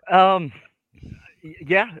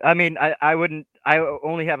 Yeah, I mean, I wouldn't. I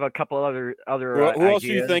only have a couple other. Who else are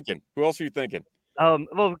you thinking? Well,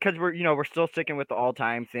 because we're still sticking with the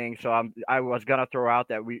all-time thing. So I was gonna throw out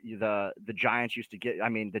that the Giants used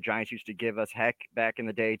to give us heck back in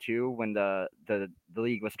the day too, when the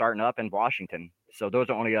league was starting up in Washington. So those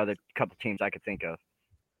are only other couple teams I could think of.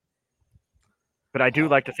 But I do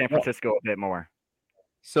like the San Francisco a bit more.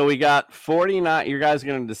 So we got 49. You guys are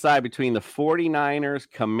going to decide between the 49ers,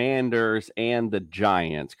 Commanders, and the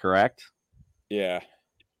Giants, correct? Yeah.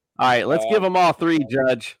 All right, let's give them all 3,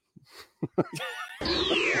 Judge.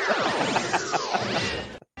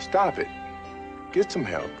 Stop it. Get some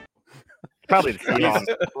help. Probably the Seahawks.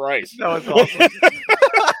 Right. That was awesome.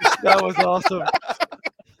 That was awesome.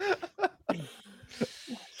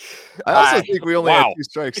 I also think we only had 2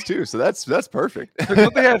 strikes too, so that's perfect. So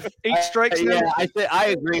don't they have 8 strikes now? Yeah, I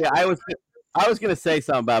agree. I was gonna say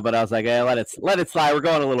something about it, but I was like, hey, let it slide. We're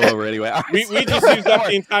going a little over anyway. Right, we just used up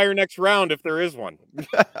the entire next round if there is one.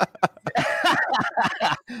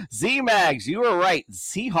 Z-Mags, you were right.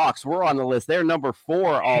 Seahawks were on the list. They're number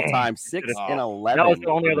 4 all time, 6-11. That was the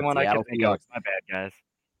only other one I could think of. My bad, guys.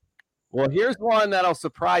 Well, here's one that'll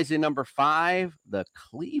surprise you. Number 5, the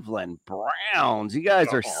Cleveland Browns. You guys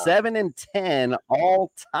are 7-10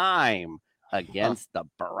 all time against the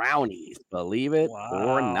Brownies. Believe it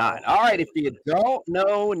or not. All right, if you don't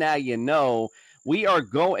know, now you know. We are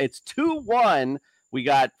going. It's 2-1. We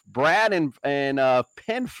got Brad and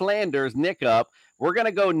Penn Flanders, Nick up. We're going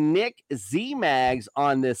to go Nick Z-Mags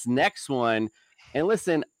on this next one. And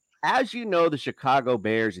listen, as you know, the Chicago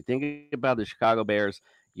Bears, you think about the Chicago Bears,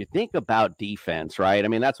 you think about defense, right? I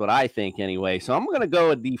mean, that's what I think anyway. So I'm going to go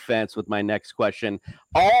with defense with my next question.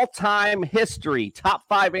 All-time history, top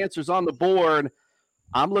 5 answers on the board.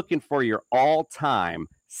 I'm looking for your all-time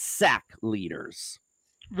sack leaders.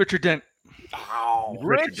 Richard Dent. Oh,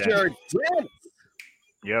 Richard Dent.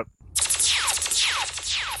 Yep.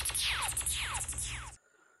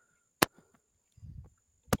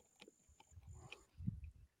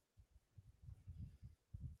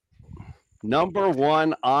 Number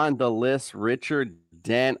 1 on the list, Richard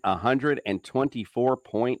Dent,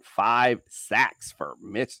 124.5 sacks for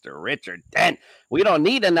Mr. Richard Dent. We don't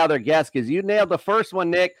need another guess because you nailed the first one,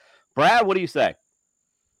 Nick. Brad, what do you say?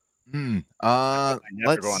 I never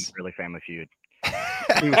Let's go on Really Family Feud.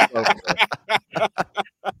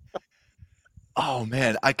 Oh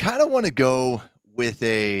man, I kind of want to go with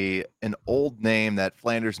an old name that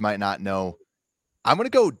Flanders might not know. I'm going to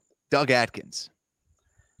go Doug Atkins.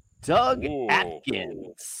 Doug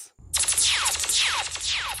Atkins.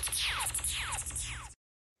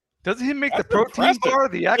 Doesn't he make the protein bar,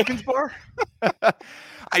 the Atkins bar?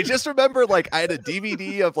 I just remember I had a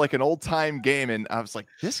DVD of an old time game and I was like,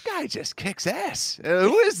 this guy just kicks ass.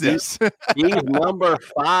 Who is this? He's number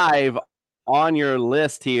 5 on your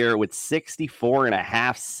list here with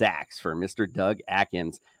 64.5 sacks for Mr. Doug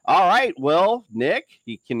Atkins. All right. Well, Nick,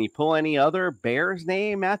 can you pull any other Bears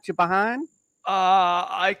name at you behind?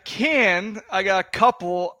 I can. I got a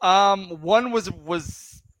couple. One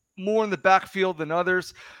was more in the backfield than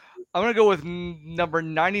others. I'm gonna go with number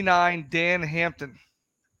 99, Dan Hampton.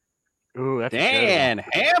 Ooh, that's Dan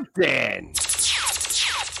Hampton.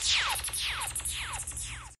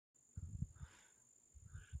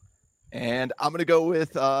 And I'm going to go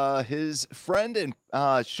with his friend and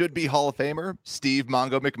should be Hall of Famer, Steve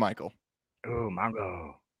Mongo McMichael. Ooh,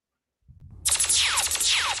 Mongo.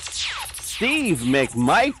 Steve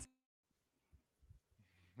McMichael.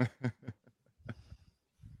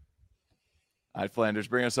 All right, Flanders,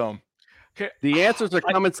 bring us home. Okay. The answers are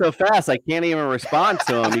coming so fast, I can't even respond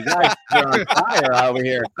to them. You guys are on fire over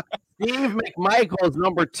here. Steve McMichael is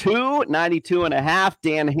number 2, 92.5.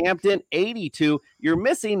 Dan Hampton, 82. You're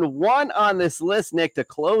missing one on this list, Nick, to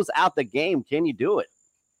close out the game. Can you do it?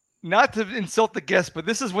 Not to insult the guest, but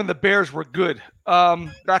this is when the Bears were good.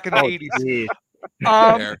 Back in the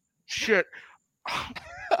 80s. Shit.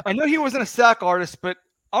 I know he wasn't a sack artist, but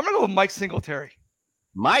I'm gonna go with Mike Singletary.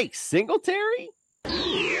 Mike Singletary?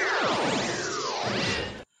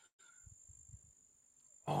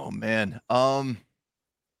 Oh man. I'm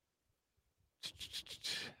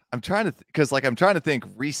trying to because I'm trying to think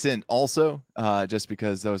recent also, just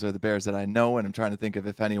because those are the Bears that I know, and I'm trying to think of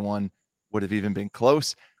if anyone would have even been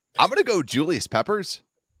close. I'm gonna go Julius Peppers.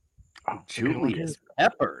 Oh, Julius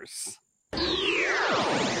Peppers.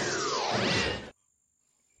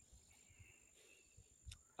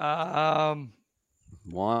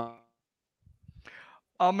 One.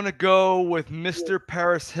 I'm gonna go with Mr.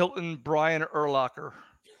 Paris Hilton, Brian Urlacher.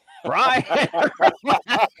 Brian.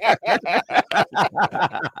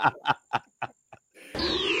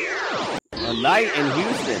 A night in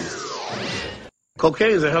Houston. Cocaine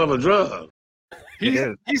is a hell of a drug.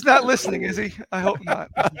 He's not listening, is he? I hope not.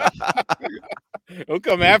 He'll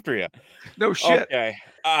come after you. No shit. Okay.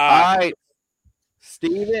 All right,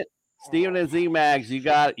 Steven and Z-Mags, you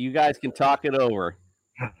guys can talk it over.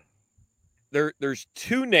 There's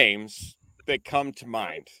 2 names that come to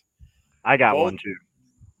mind. I got one too.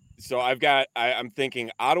 So I'm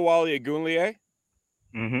thinking Adewale Agunleye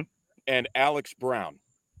and Alex Brown.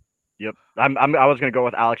 Yep. I was going to go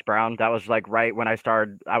with Alex Brown. That was right when I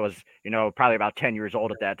started. I was, probably about 10 years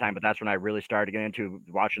old at that time, but that's when I really started getting into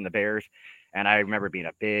watching the Bears. And I remember being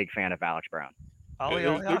a big fan of Alex Brown. Ollie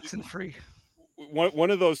oxen free.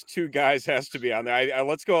 One of those 2 guys has to be on there.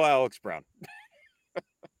 Let's go Alex Brown.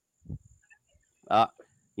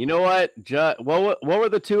 You know what? What were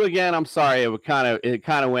the 2 again? I'm sorry. It kind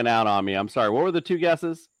of went out on me. I'm sorry. What were the 2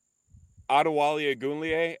 guesses? Adewale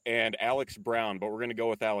Agunleye and Alex Brown, but we're going to go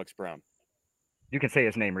with Alex Brown. You can say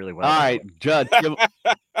his name really well. All right, Judd. Judd,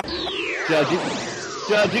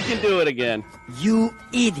 you can do it again. You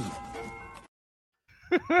idiot.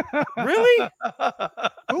 Really?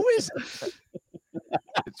 Who is it?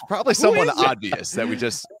 It's probably someone obvious that we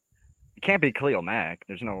just... It can't be Khalil Mack.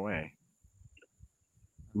 There's no way.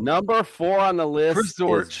 Number 4 on the list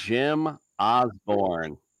is Jim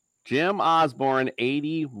Osborne. Jim Osborne,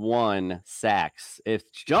 81 sacks. It's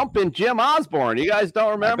jumping Jim Osborne. You guys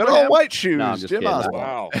don't remember? Good old him? white shoes, No, I'm just Jim kidding. Osborne.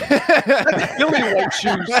 Wow. Billy white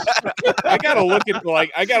shoes. I gotta look at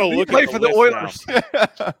play the for the list Oilers.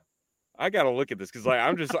 now. I gotta look at this because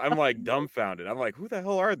I'm like dumbfounded. I'm like, who the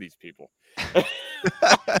hell are these people?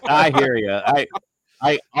 I hear you.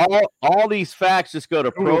 All these facts, just go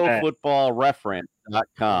to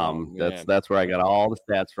profootballreference.com. That's where I got all the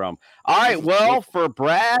stats from. All right, well, for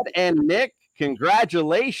Brad and Nick,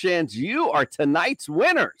 congratulations. You are tonight's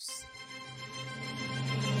winners.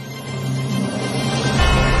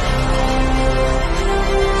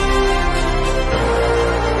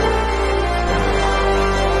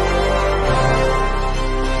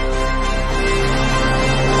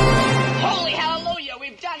 Holy hallelujah,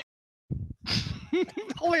 we've done it.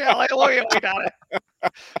 Holy hallelujah, we got it.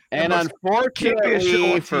 And Can't be a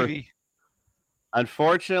show on TV.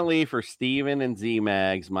 Unfortunately for Steven and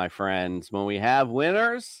Z-Mags, my friends, when we have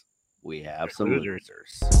winners, we have some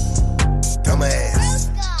losers. Dumbass.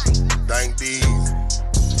 Dang these.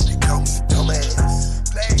 They call me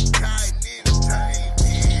dumbass. Black guy,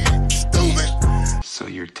 stupid. So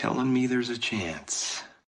you're telling me there's a chance?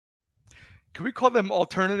 Can we call them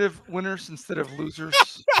alternative winners instead of losers?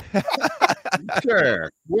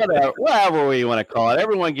 Sure. Whatever we want to call it.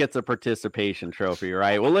 Everyone gets a participation trophy,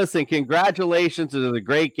 right? Well, listen, congratulations. It was a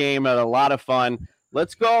great game and a lot of fun.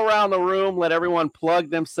 Let's go around the room. Let everyone plug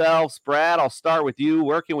themselves. Brad, I'll start with you.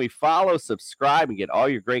 Where can we follow, subscribe, and get all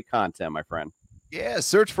your great content, my friend? Yeah,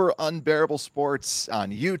 search for Unbearable Sports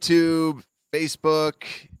on YouTube, Facebook,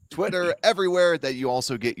 Twitter, everywhere that you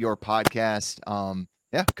also get your podcast.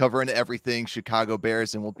 Yeah, covering everything Chicago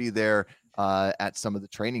Bears, and we'll be there at some of the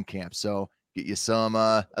training camps. So get you some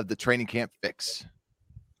of the training camp fix.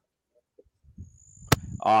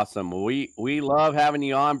 Awesome. We love having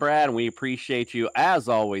you on, Brad, and we appreciate you as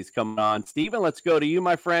always coming on. Steven, let's go to you,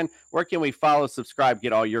 my friend. Where can we follow, subscribe,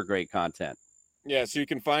 get all your great content? Yeah, so you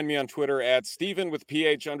can find me on Twitter at Steven with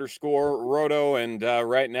PH_Roto. And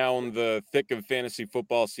right now in the thick of fantasy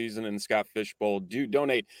football season in the Scott Fish Bowl, do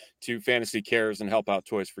donate to Fantasy Cares and help out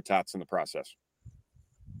Toys for Tots in the process.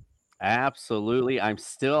 Absolutely. I'm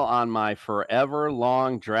still on my forever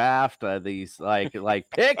long draft. These like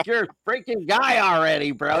pick your freaking guy already,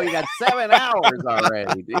 bro. You got 7 hours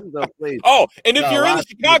already. Dude, so please. Oh, and if you're in the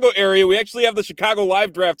Chicago area, we actually have the Chicago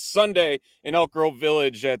Live Draft Sunday in Elk Grove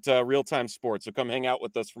Village at Real Time Sports. So come hang out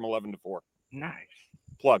with us from 11 to 4. Nice.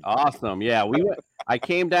 Plug. Awesome. Yeah, I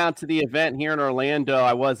came down to the event here in Orlando.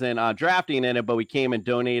 I wasn't drafting in it, but we came and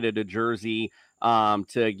donated a jersey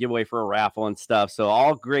to give away for a raffle and stuff. So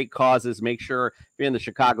all great causes. Make sure if you're in the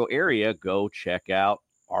Chicago area, go check out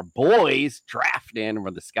our boys drafting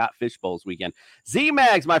for the Scott Fish Bowls weekend.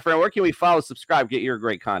 Z-Mags, my friend, where can we follow, subscribe, get your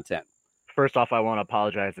great content? First off, I want to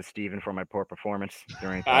apologize to Steven for my poor performance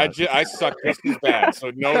during. I suck just as bad, so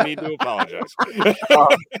no need to apologize.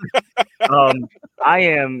 I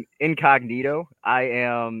am incognito. I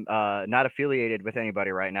am not affiliated with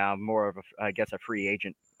anybody right now. I'm more of a free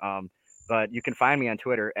agent. But you can find me on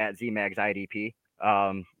Twitter at ZMagsIDP.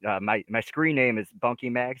 My screen name is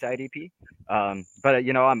BunkyMagsIDP. But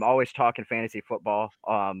I'm always talking fantasy football.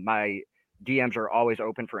 My DMs are always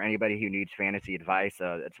open for anybody who needs fantasy advice.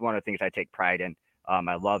 It's one of the things I take pride in.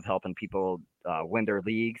 I love helping people win their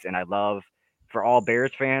leagues, and I love, for all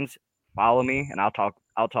Bears fans, follow me, and I'll talk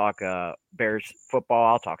Bears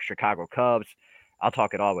football. I'll talk Chicago Cubs. I'll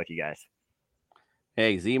talk it all with you guys.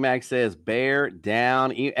 Hey, Z-Max says bear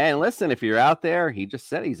down. And listen, if you're out there, he just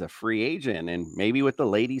said he's a free agent, and maybe with the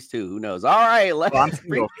ladies too. Who knows? All right, let's. Well, I'm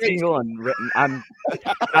single and written. I'm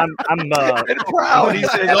proud. He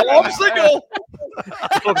says, "Oh, I'm single."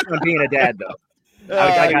 I'm focused on being a dad, though.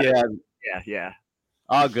 Yeah.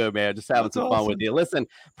 All good, man. Just having some fun with you. Listen,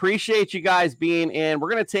 appreciate you guys being in.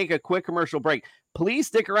 We're going to take a quick commercial break. Please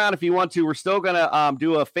stick around if you want to. We're still going to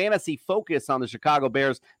do a fantasy focus on the Chicago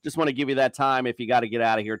Bears. Just want to give you that time if you got to get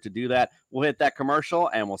out of here to do that. We'll hit that commercial,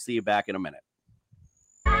 and we'll see you back in a minute.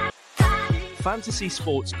 Fantasy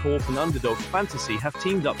Sports Corp and Underdog Fantasy have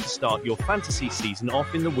teamed up to start your fantasy season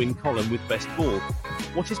off in the win column with Best Ball.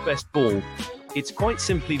 What is Best Ball? It's quite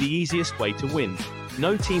simply the easiest way to win.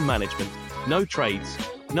 No team management, no trades,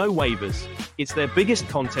 no waivers. It's their biggest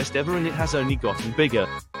contest ever, and it has only gotten bigger.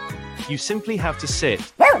 You simply have to sit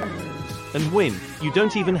and win. You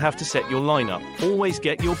don't even have to set your lineup. Always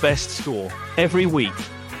get your best score every week.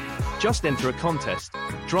 Just enter a contest,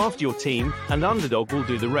 draft your team, and Underdog will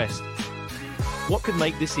do the rest. What could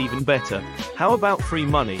make this even better? How about free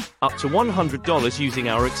money, up to $100 using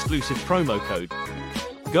our exclusive promo code?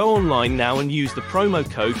 Go online now and use the promo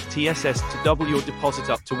code TSS to double your deposit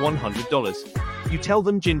up to $100. You tell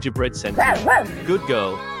them Gingerbread sent you. Good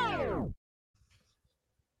girl.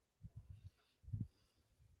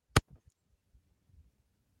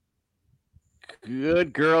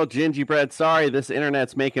 Good girl, Gingerbread. Sorry, this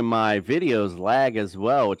internet's making my videos lag as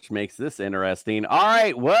well, which makes this interesting. All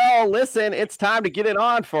right, well, listen, it's time to get it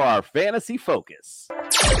on for our Fantasy Focus.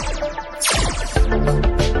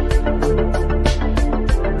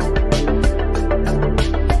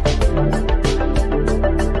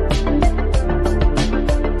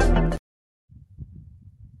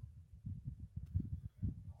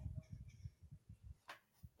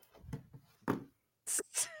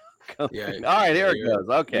 Yeah. All right, here it goes.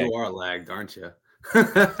 Okay. You are lagged, aren't you?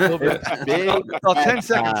 It's big About 10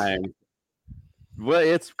 seconds. time. Well,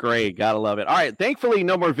 it's great. Gotta love it. All right. Thankfully,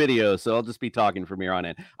 no more videos, so I'll just be talking from here on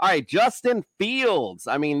in. All right, Justin Fields.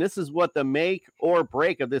 I mean, this is what the make or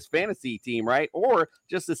break of this fantasy team, right? Or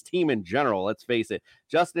just this team in general. Let's face it.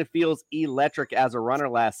 Justin Fields, electric as a runner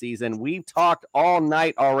last season. We've talked all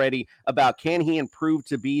night already about can he improve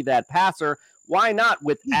to be that passer? Why not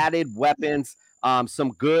with added weapons?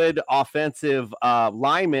 Some good offensive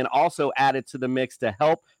linemen also added to the mix to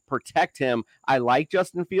help protect him. I like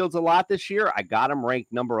Justin Fields a lot this year. I got him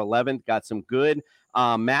ranked number 11. Got some good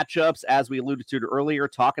matchups, as we alluded to earlier,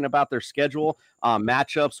 talking about their schedule,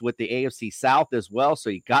 matchups with the AFC South as well. So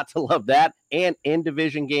you got to love that, and in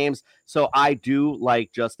division games. So I do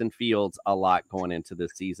like Justin Fields a lot going into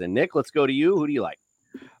this season. Nick, let's go to you. Who do you like?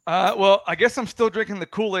 Well, I guess I'm still drinking the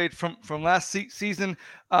Kool-Aid from last season.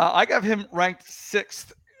 I got him ranked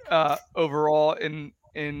 6th overall in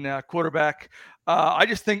quarterback. I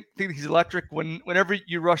just think he's electric. Whenever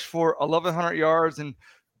you rush for 1,100 yards and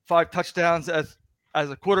 5 touchdowns as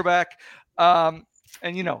a quarterback, and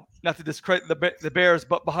not to discredit the Bears,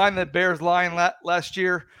 but behind the Bears line last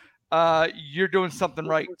year, you're doing something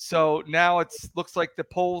right. So now it looks like the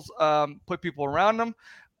polls put people around them.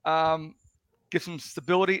 Give some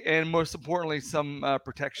stability and, most importantly, some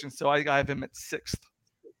protection. So I have him at 6th.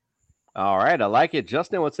 All right, I like it.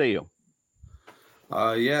 Justin, what say you?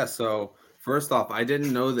 Yeah, so first off, I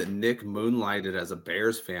didn't know that Nick moonlighted as a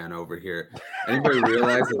Bears fan over here. Anybody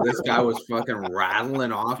realize that this guy was fucking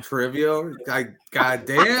rattling off trivia? God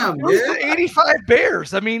damn, the 85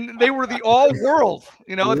 Bears. I mean, they were the all world.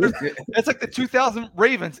 It's like the 2000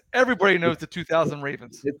 Ravens. Everybody knows the 2000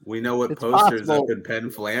 Ravens. We know what posters up in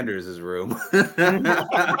Penn Flanders' room. He's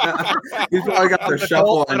probably got the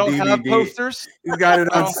shuffle on DVD. Have posters. He's got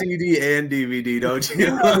it on CD and DVD, don't you?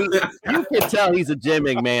 You can tell he's a Jim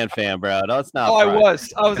McMahon fan, bro. That's not. Oh, I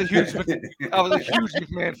was a huge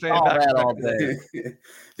McMahon fan back all day.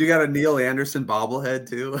 You got a Neil Anderson bobblehead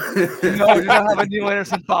too? No, you don't have a Neil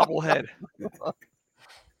Anderson bobblehead.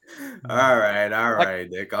 All right,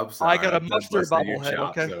 Nick. I'm sorry. I got a mustard bobblehead.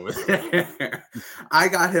 Okay. I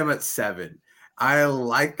got him at 7. I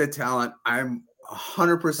like the talent. I'm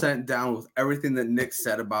 100% down with everything that Nick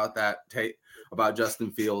said about that about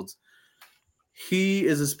Justin Fields. He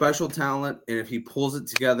is a special talent, and if he pulls it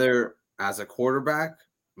together as a quarterback,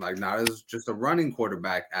 like not as just a running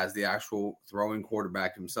quarterback, as the actual throwing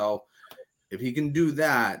quarterback himself, if he can do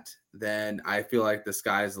that, then I feel like the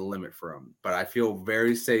sky is the limit for him. But I feel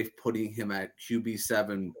very safe putting him at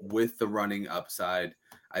QB7 with the running upside.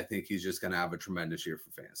 I think he's just going to have a tremendous year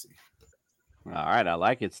for fantasy. All right, I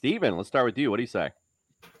like it. Steven, let's start with you. What do you say?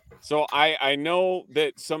 So I know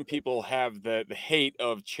that some people have the hate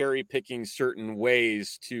of cherry picking certain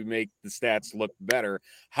ways to make the stats look better.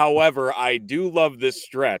 However, I do love this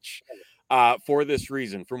stretch for this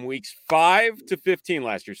reason. From weeks 5 to 15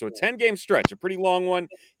 last year, so a 10-game stretch, a pretty long one.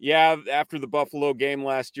 Yeah, after the Buffalo game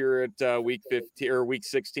last year at week 15 or week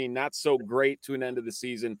 16, not so great to an end of the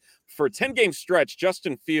season. For a 10-game stretch,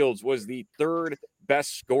 Justin Fields was the 3rd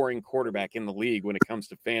best scoring quarterback in the league when it comes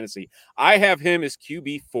to fantasy. I have him as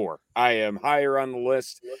QB4. I am higher on the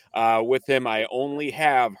list with him. I only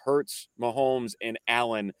have Hurts, Mahomes, and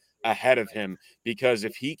Allen ahead of him, because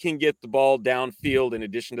if he can get the ball downfield in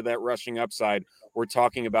addition to that rushing upside, we're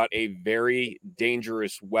talking about a very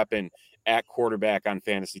dangerous weapon at quarterback on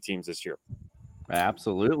fantasy teams this year.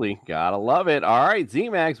 Absolutely. Gotta love it. All right,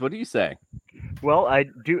 Z-Max, what do you say? Well, I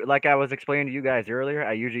do, like I was explaining to you guys earlier,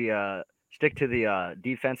 I usually stick to the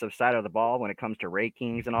defensive side of the ball when it comes to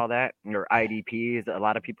rankings and all that, or IDPs. A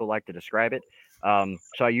lot of people like to describe it.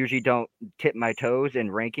 So I usually don't tip my toes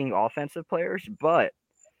in ranking offensive players, but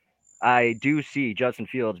I do see Justin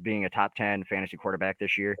Fields being a top 10 fantasy quarterback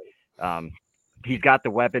this year. He's got the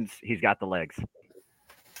weapons. He's got the legs.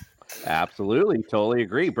 Absolutely. Totally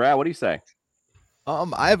agree. Brad, what do you say?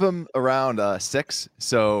 I have him around 6,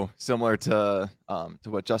 so similar to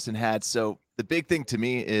what Justin had. So the big thing to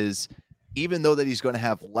me is, even though that he's going to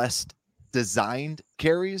have less designed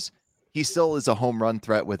carries, he still is a home run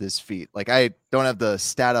threat with his feet. Like, I don't have the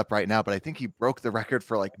stat up right now, but I think he broke the record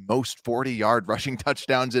for like most 40-yard rushing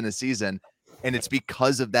touchdowns in a season. And it's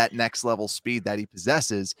because of that next level speed that he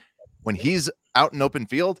possesses. When he's out in open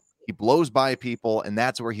field, he blows by people, and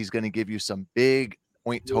that's where he's going to give you some big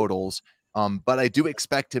point totals. But I do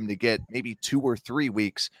expect him to get maybe 2 or 3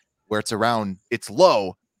 weeks where it's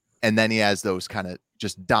low, and then he has those kind of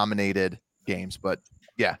just dominated games. But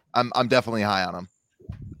yeah, I'm definitely high on him.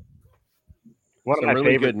 One of Some my really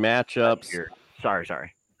favorite good matchups.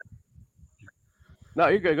 Sorry. No,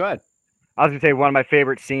 you're good. Go ahead. I was gonna say one of my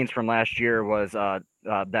favorite scenes from last year was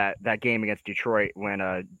that game against Detroit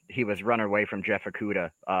when he was running away from Jeff Okuda,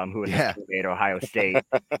 who was at Ohio State,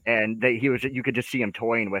 and you could just see him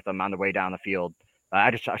toying with him on the way down the field. I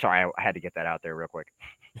had to get that out there real quick.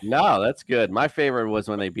 No, that's good. My favorite was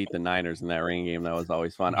when they beat the Niners in that ring game. That was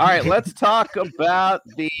always fun. All right, let's talk about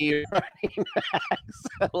the running backs.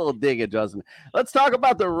 A little dig at Justin. Let's talk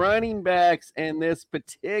about the running backs in this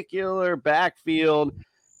particular backfield.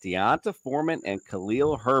 D'Onta Foreman and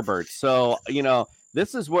Khalil Herbert. So,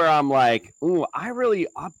 this is where I'm like, ooh, I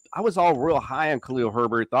was all real high on Khalil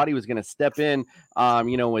Herbert. Thought he was going to step in,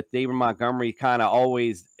 with David Montgomery kind of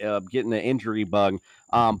always getting the injury bug.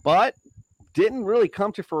 But didn't really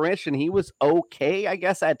come to fruition. He was okay, I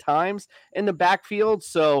guess, at times in the backfield.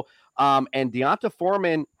 So, and D'Onta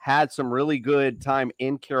Foreman had some really good time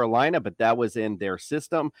in Carolina, but that was in their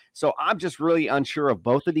system. So I'm just really unsure of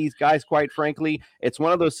both of these guys, quite frankly. It's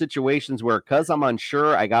one of those situations where, because I'm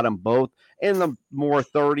unsure, I got them both in the more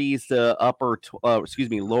 30s to upper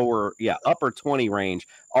 20 range.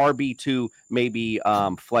 RB2, maybe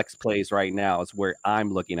flex plays right now is where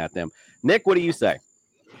I'm looking at them. Nick, what do you say?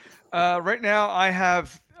 Right now, I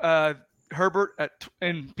have Herbert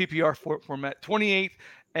in PPR format 28th,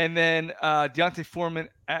 and then D'Onta Foreman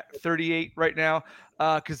at 38 right now,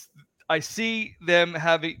 because I see them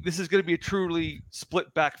having – this is going to be a truly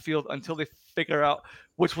split backfield until they figure out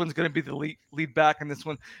which one's going to be the lead back in this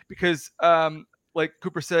one. Because, like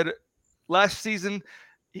Cooper said, last season –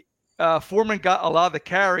 Foreman got a lot of the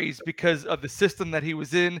carries because of the system that he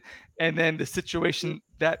was in, and then the situation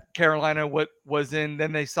that Carolina was in.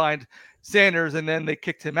 Then they signed Sanders, and then they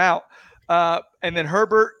kicked him out. And then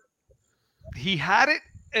Herbert, he had it,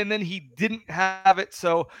 and then he didn't have it.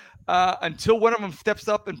 So until one of them steps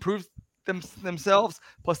up and proves themselves,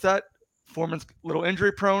 plus that Foreman's a little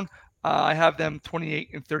injury prone, I have them 28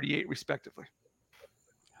 and 38 respectively.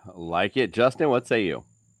 Like it. Justin, what say you?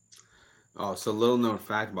 Oh, so little known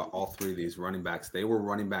fact about all three of these running backs. They were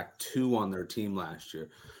running back 2 on their team last year.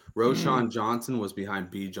 Roschon Johnson was behind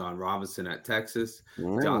B. John Robinson at Texas.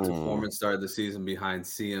 D'Onta Foreman started the season behind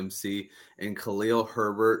CMC. And Khalil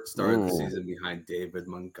Herbert started the season behind David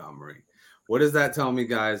Montgomery. What does that tell me,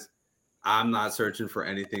 guys? I'm not searching for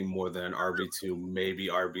anything more than RB2, maybe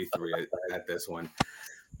RB3 at this one.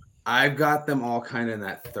 I've got them all kind of in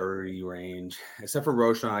that 30 range. Except for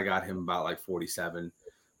Roschon, I got him about like 47.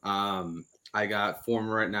 I got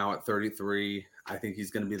Foreman right now at 33. I think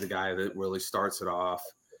he's going to be the guy that really starts it off.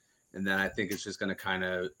 And then I think it's just going to kind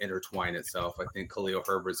of intertwine itself. I think Khalil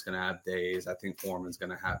Herbert's going to have days. I think Foreman's going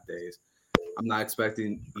to have days. I'm not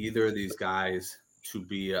expecting either of these guys to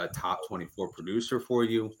be a top 24 producer for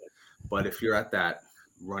you. But if you're at that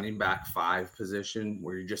running back 5 position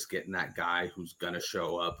where you're just getting that guy who's going to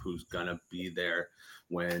show up, who's going to be there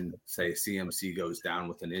when, say, CMC goes down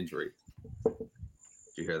with an injury.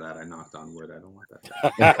 Did you hear that? I knocked on wood. I don't want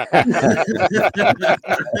that.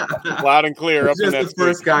 Loud and clear. It's just the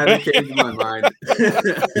first guy that came to my mind.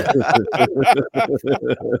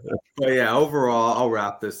 But yeah, overall, I'll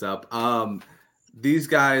wrap this up. These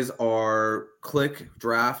guys are click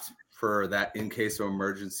draft for that in case of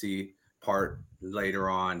emergency part later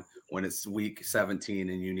on when it's week 17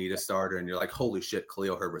 and you need a starter and you're like, holy shit,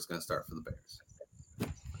 Khalil Herbert's going to start for the Bears.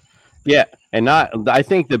 Yeah, and I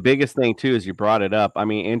think the biggest thing too is you brought it up. I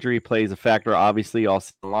mean, injury plays a factor. Obviously, all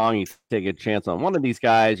season long, you take a chance on one of these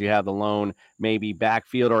guys. You have the lone maybe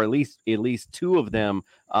backfield, or at least 2 of them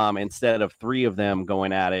instead of 3 of them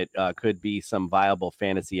going at it. Could be some viable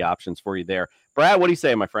fantasy options for you there. Brad, what do you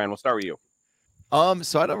say, my friend? We'll start with you.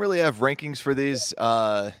 So I don't really have rankings for these,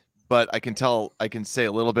 but I can say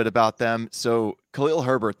a little bit about them. So Khalil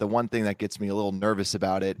Herbert, the one thing that gets me a little nervous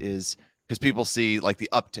about it is because people see like the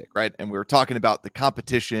uptick, right? And we were talking about the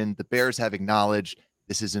competition. The Bears have acknowledged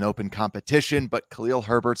this is an open competition, but Khalil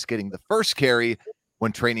Herbert's getting the first carry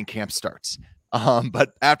when training camp starts.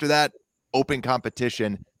 But after that, open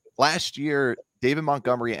competition. Last year, David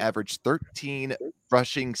Montgomery averaged 13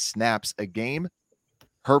 rushing snaps a game.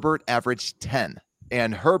 Herbert averaged 10.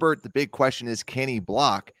 And Herbert, the big question is, can he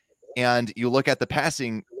block? And you look at the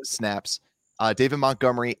passing snaps, David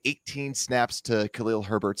Montgomery, 18 snaps to Khalil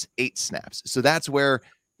Herbert's 8 snaps. So that's where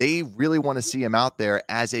they really want to see him out there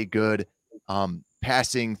as a good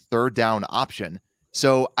passing third down option.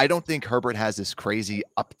 So I don't think Herbert has this crazy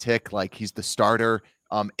uptick like he's the starter,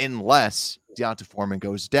 unless Deonta Foreman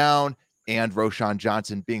goes down and Roschon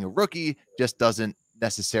Johnson, being a rookie, just doesn't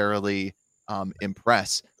necessarily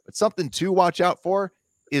impress. But something to watch out for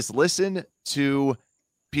is listen to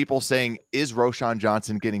people saying, is Roschon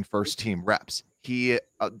Johnson getting first team reps? The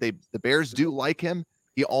Bears do like him.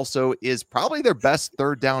 He also is probably their best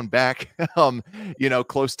third down back,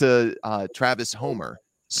 close to Travis Homer.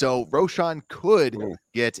 So Roschon could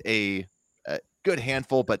get a good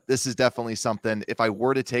handful, but this is definitely something. If I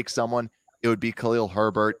were to take someone, it would be Khalil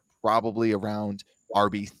Herbert, probably around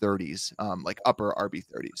RB 30s, like upper RB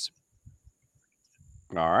 30s.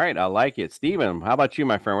 All right. I like it. Steven, how about you,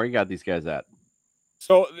 my friend? Where you got these guys at?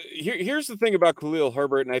 So here's the thing about Khalil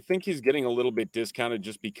Herbert, and I think he's getting a little bit discounted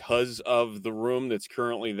just because of the room that's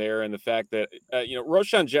currently there and the fact that,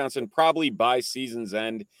 Roschon Johnson probably by season's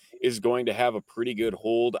end is going to have a pretty good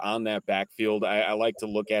hold on that backfield. I like to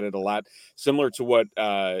look at it a lot similar to what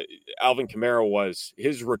Alvin Kamara was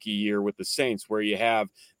his rookie year with the Saints, where you have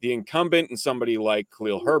the incumbent and somebody like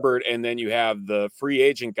Khalil Herbert, and then you have the free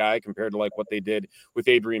agent guy compared to like what they did with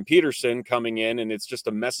Adrian Peterson coming in, and it's just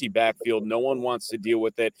a messy backfield. No one wants to deal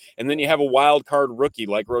with it. And then you have a wild card rookie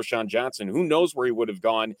like Roschon Johnson. Who knows where he would have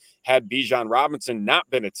gone had Bijan Robinson not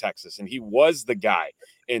been at Texas, and he was the guy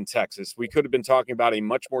in Texas. We could have been talking about a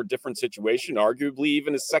much more different situation, arguably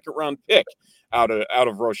even a second-round pick out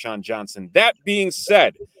of Roschon Johnson. That being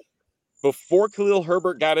said, before Khalil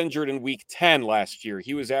Herbert got injured in week 10 last year,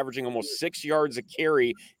 he was averaging almost 6 yards a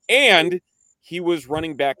carry, and he was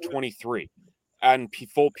running back 23 on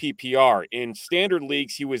full PPR. In standard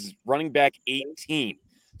leagues, he was running back 18.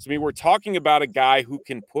 So, we're talking about a guy who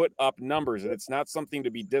can put up numbers, and it's not something to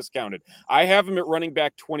be discounted. I have him at running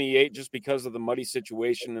back 28 just because of the muddy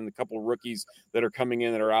situation and the couple of rookies that are coming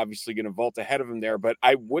in that are obviously going to vault ahead of him there, but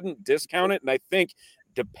I wouldn't discount it. And I think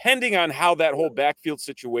depending on how that whole backfield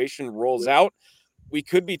situation rolls out, we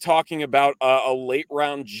could be talking about a late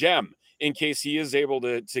round gem in case he is able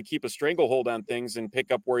to keep a stranglehold on things and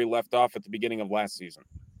pick up where he left off at the beginning of last season.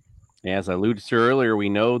 As I alluded to earlier, we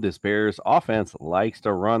know this Bears offense likes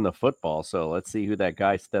to run the football. So let's see who that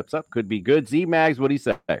guy steps up. Could be good. Z-Mags, what do you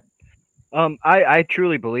say? I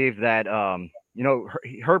truly believe that,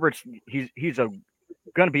 Herbert's he's going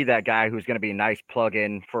to be that guy who's going to be a nice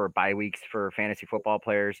plug-in for bye weeks for fantasy football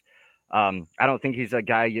players. I don't think he's a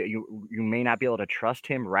guy you may not be able to trust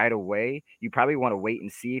him right away. You probably want to wait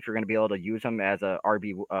and see if you're going to be able to use him as a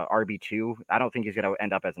RB2. I don't think he's going to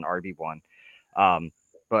end up as an RB1.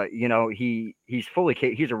 But he's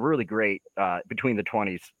a really great between the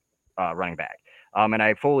 20s running back. And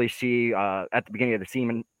I fully see at the beginning of the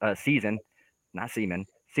season,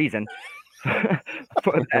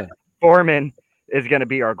 Foreman is going to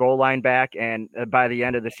be our goal line back. And by the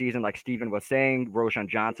end of the season, like Steven was saying, Roschon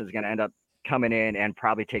Johnson is going to end up coming in and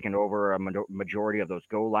probably taking over a majority of those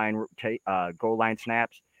goal line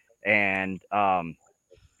snaps. And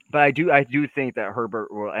but I do think that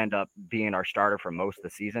Herbert will end up being our starter for most of the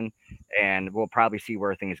season, and we'll probably see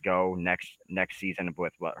where things go next season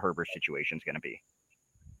with what Herbert's situation is going to be.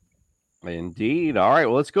 Indeed. All right,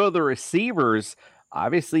 well, let's go to the receivers.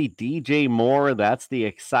 Obviously, DJ Moore, that's the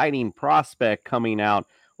exciting prospect coming out.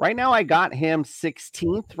 Right now, I got him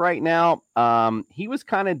 16th right now. He was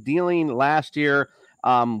kind of dealing last year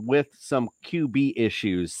with some QB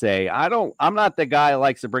issues. I'm not the guy who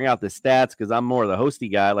likes to bring out the stats because I'm more the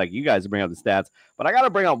hosty guy, like you guys bring out the stats. But I got to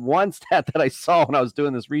bring up one stat that I saw when I was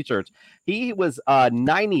doing this research. He was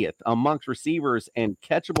 90th amongst receivers in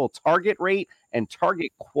catchable target rate and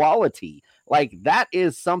target quality. Like, that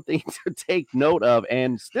is something to take note of,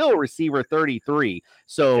 and still receiver 33.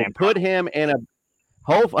 So put him in a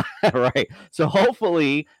right. So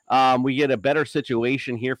hopefully we get a better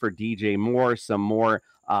situation here for DJ Moore, some more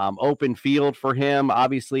open field for him.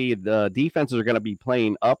 Obviously, the defenses are going to be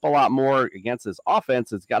playing up a lot more against this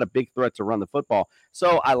offense. It's got a big threat to run the football.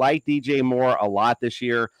 So I like DJ Moore a lot this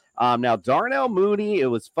year. Now, Darnell Mooney, it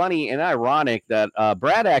was funny and ironic that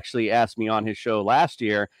Brad actually asked me on his show last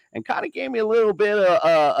year and kind of gave me a little bit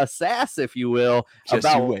of a sass, if you will,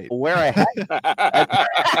 about where I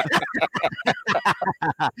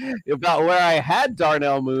had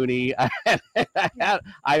Darnell Mooney.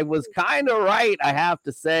 I was kind of right, I have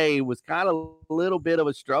to say. It was kind of a little bit of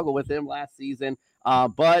a struggle with him last season.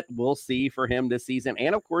 But we'll see for him this season.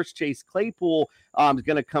 And of course, Chase Claypool is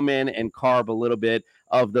going to come in and carve a little bit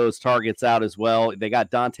of those targets out as well. They got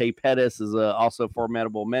Dante Pettis as also a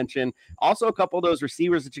formidable mention. Also, a couple of those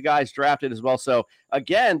receivers that you guys drafted as well. So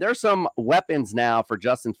again, there's some weapons now for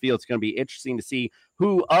Justin Fields. It's going to be interesting to see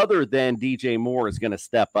who other than DJ Moore is going to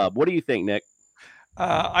step up. What do you think, Nick?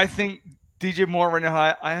 I think DJ Moore right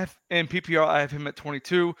now, I have in PPR, I have him at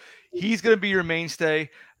 22. He's going to be your mainstay.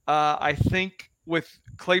 I think with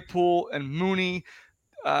Claypool and Mooney,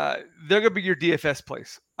 they're going to be your DFS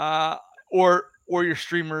plays, or your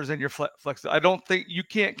streamers and your flex. I don't think you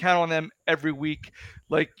can't count on them every week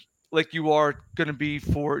like you are going to be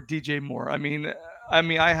for DJ Moore. I mean,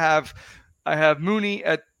 I have Mooney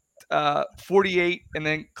at 48, and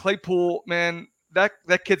then Claypool, man,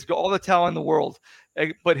 that kid's got all the talent in the world,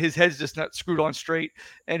 but his head's just not screwed on straight.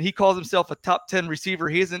 And he calls himself a top 10 receiver.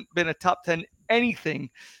 He hasn't been a top 10 anything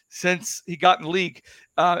since he got in the league,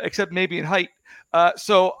 except maybe in height.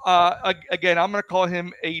 So again, I'm going to call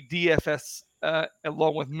him a DFS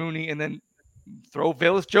along with Mooney, and then throw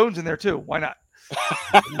Velus Jones in there too. Why not?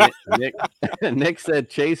 Nick said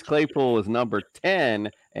Chase Claypool is number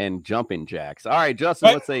 10 and jumping jacks. All right,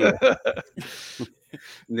 Justin, let's say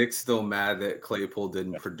Nick's still mad that Claypool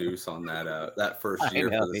didn't produce on that first year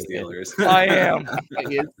for the Steelers. I am.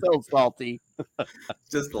 He's so salty.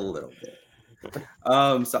 Just a little bit.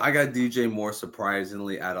 So I got DJ Moore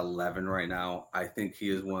surprisingly at 11 right now. I think he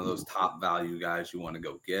is one of those top value guys you want to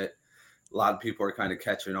go get. A lot of people are kind of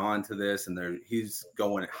catching on to this, and he's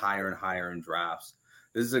going higher and higher in drafts.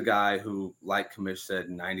 This is a guy who, like Kamish said,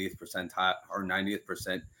 90th percentile or 90th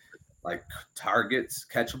percent, like targets,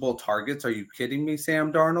 catchable targets. Are you kidding me,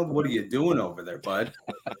 Sam Darnold? What are you doing over there, bud?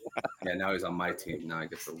 Yeah, now he's on my team. Now I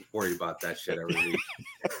get to worry about that shit every week.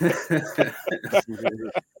 This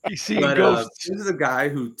is a guy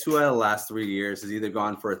who 2 out of the last 3 years has either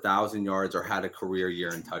gone for 1,000 yards or had a career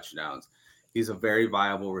year in touchdowns. He's a very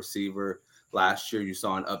viable receiver. Last year, you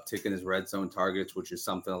saw an uptick in his red zone targets, which is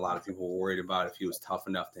something a lot of people were worried about if he was tough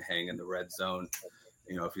enough to hang in the red zone.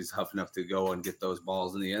 You know, if he's tough enough to go and get those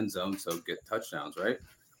balls in the end zone, so get touchdowns, right?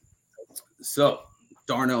 So,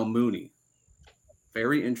 Darnell Mooney.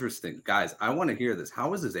 Very interesting. Guys, I want to hear this.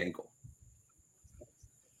 How is his ankle?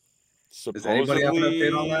 Supposedly,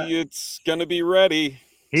 it's going to be ready.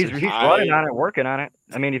 He's running on it, working on it.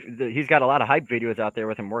 I mean, he's got a lot of hype videos out there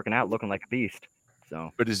with him working out, looking like a beast. So,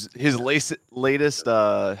 but his latest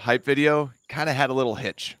hype video kind of had a little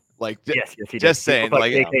hitch. Like, yes, he did. Just saying,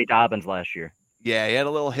 like J.K. Dobbins last year. Yeah, he had a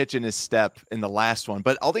little hitch in his step in the last one,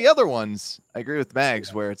 but all the other ones, I agree with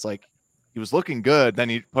Mags, where it's like he was looking good. Then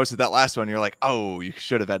he posted that last one. You're like, oh, you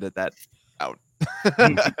should have edited that out.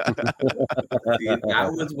 That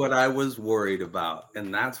was what I was worried about,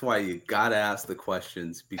 and that's why you gotta ask the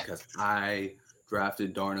questions, because I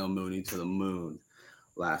drafted Darnell Mooney to the moon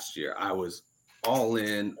last year. I was all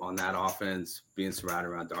in on that offense being surrounded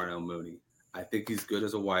around Darnell Mooney. I think he's good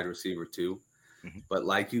as a wide receiver too, but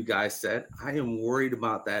like you guys said, I am worried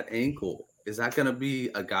about that ankle. Is that going to be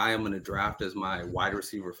a guy I'm going to draft as my wide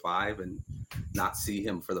receiver 5 and not see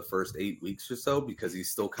him for the first 8 weeks or so because he's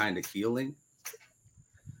still kind of healing?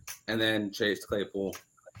 And then Chase Claypool,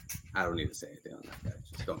 I don't need to say anything on that guy.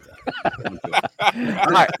 Just don't do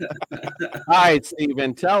it. All right,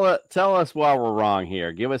 Steven, tell us why we're wrong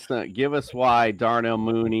here. Give us why Darnell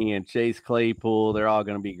Mooney and Chase Claypool, they're all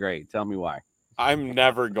going to be great. Tell me why. I'm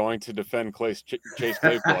never going to defend Chase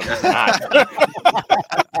Claypool. I'm just not.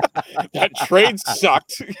 That trade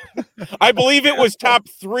sucked. I believe it was top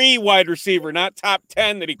 3 wide receiver, not top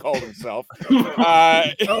 10 that he called himself.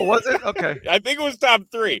 Oh, was it? Okay. I think it was top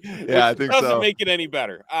 3. Yeah, I think doesn't make it any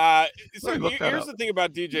better. So here's the thing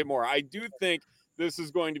about DJ Moore. I do think this is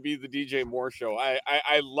going to be the DJ Moore show.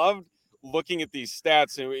 I loved looking at these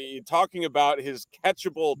stats and talking about his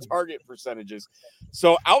catchable target percentages.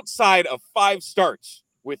 So outside of 5 starts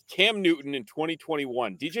with Cam Newton in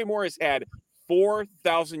 2021, DJ Moore has had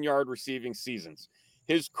 4,000-yard receiving seasons.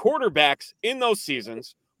 His quarterbacks in those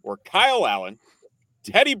seasons were Kyle Allen,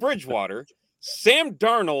 Teddy Bridgewater, Sam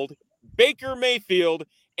Darnold, Baker Mayfield,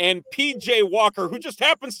 and PJ Walker, who just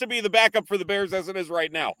happens to be the backup for the Bears as it is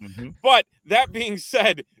right now. But that being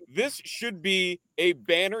said, this should be a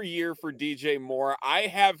banner year for DJ Moore. I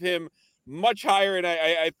have him much higher, and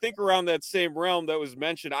I think around that same realm that was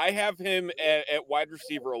mentioned. I have him at wide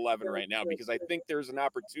receiver 11 right now because I think there's an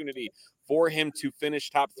opportunity for him to finish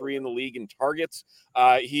top 3 in the league in targets.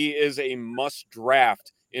 He is a must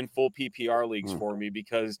draft in full PPR leagues for me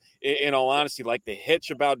because, in all honesty, like the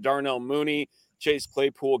hitch about Darnell Mooney, Chase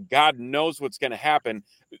Claypool, God knows what's going to happen.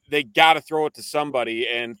 They got to throw it to somebody,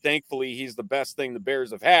 and thankfully he's the best thing the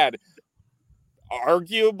Bears have had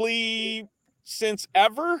arguably since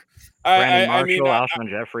ever. Brandon Marshall, I mean, Alshon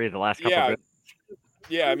Jeffrey, the last couple of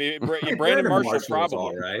yeah, I mean, Brandon Marshall probably.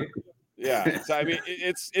 All right. Yeah, so I mean,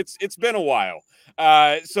 it's been a while.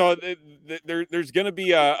 So there's going to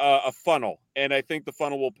be a funnel, and I think the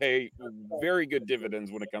funnel will pay very good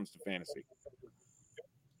dividends when it comes to fantasy.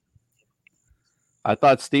 I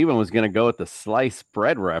thought Steven was going to go with the sliced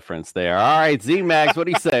bread reference there. All right, Z-Mags, what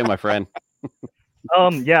do you say, my friend?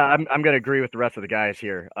 Yeah, I'm going to agree with the rest of the guys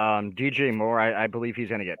here. DJ Moore, I believe he's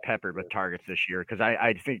going to get peppered with targets this year because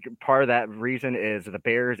I think part of that reason is the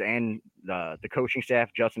Bears and the coaching staff,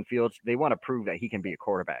 Justin Fields, they want to prove that he can be a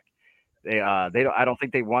quarterback. I don't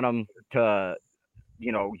think they want him to,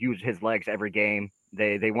 use his legs every game.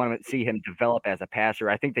 They want to see him develop as a passer.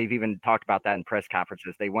 I think they've even talked about that in press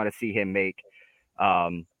conferences. They want to see him make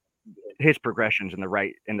his progressions in the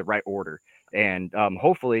right order, and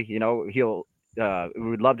hopefully, he'll. We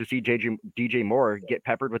would love to see DJ Moore get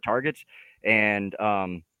peppered with targets, and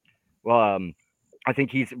I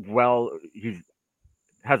think he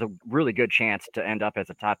has a really good chance to end up as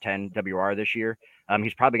a top 10 WR this year.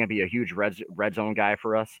 He's probably going to be a huge red zone guy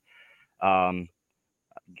for us.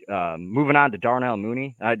 Moving on to Darnell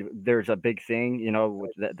Mooney, there's a big thing,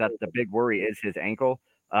 that the big worry is his ankle.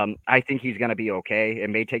 I think he's going to be okay. It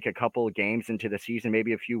may take a couple of games into the season,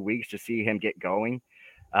 maybe a few weeks to see him get going.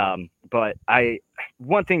 But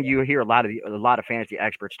one thing you hear a lot of fantasy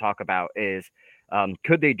experts talk about is,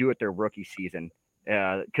 could they do it their rookie season?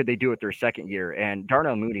 Could they do it their second year? And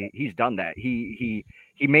Darnell Mooney, he's done that. He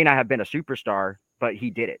may not have been a superstar, but he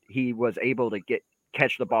did it. He was able to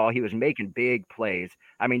catch the ball. He was making big plays.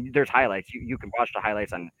 I mean, there's highlights. You can watch the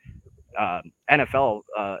highlights on NFL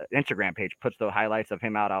Instagram page, puts the highlights of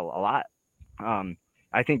him out a lot.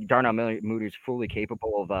 I think Darnell Mooney is fully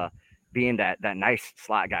capable of being that nice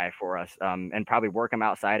slot guy for us, and probably work him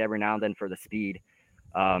outside every now and then for the speed.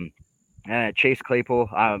 And Chase Claypool,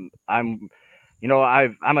 I'm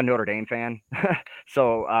a Notre Dame fan,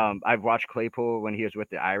 so I've watched Claypool when he was with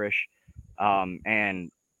the Irish,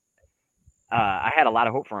 and I had a lot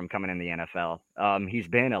of hope for him coming in the NFL. He's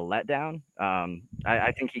been a letdown.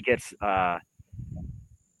 I think he gets as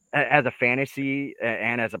a fantasy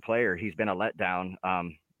and as a player, he's been a letdown.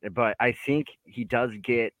 But I think he does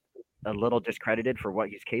get a little discredited for what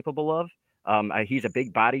he's capable of. He's a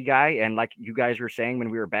big body guy, and like you guys were saying when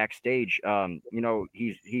we were backstage,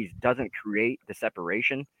 he doesn't create the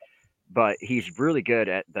separation, but he's really good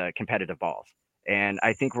at the competitive balls. And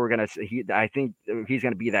I think I think he's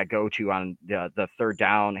gonna be that go-to on the third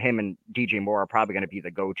down. Him and DJ Moore are probably gonna be the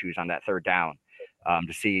go-tos on that third down,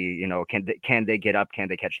 to see can they get up, can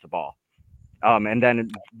they catch the ball. And then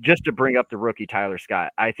just to bring up the rookie Tyler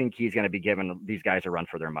Scott, I think he's going to be giving these guys a run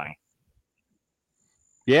for their money.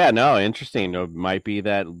 Yeah, no, interesting. It might be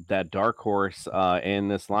that dark horse in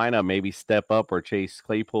this lineup. Maybe step up where Chase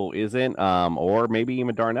Claypool isn't, or maybe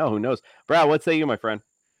even Darnell. Who knows? Brad, what say you, my friend?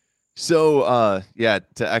 So,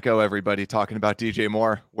 to echo everybody talking about DJ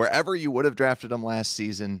Moore, wherever you would have drafted him last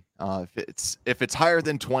season, if it's higher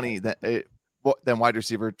than 20, then wide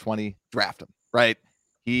receiver 20, draft him. Right?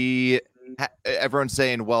 Everyone's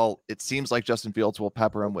saying, well, it seems like Justin Fields will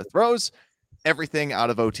pepper him with throws. Everything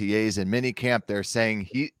out of OTAs and minicamp, they're saying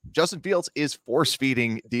Justin Fields is force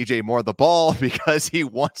feeding DJ Moore the ball because he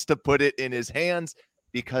wants to put it in his hands,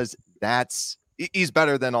 because he's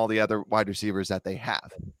better than all the other wide receivers that they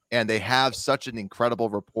have. And they have such an incredible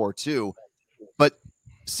rapport too. But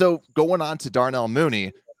so going on to Darnell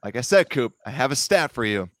Mooney, like I said, Coop, I have a stat for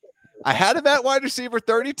you. I had him at wide receiver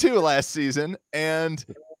 32 last season, and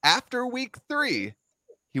after week 3,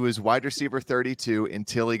 he was wide receiver 32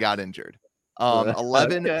 until he got injured.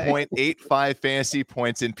 11.85 fantasy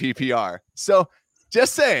points in PPR. So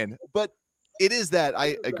just saying, but it is that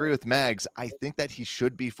I agree with Mags. I think that he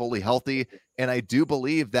should be fully healthy. And I do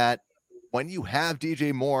believe that when you have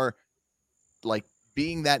DJ Moore, like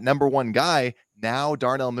being that number one guy, now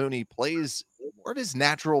Darnell Mooney plays more of his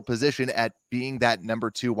natural position at being that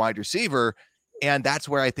number 2 wide receiver. And that's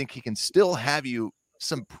where I think he can still have you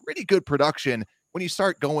some pretty good production when you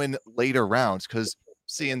start going later rounds, because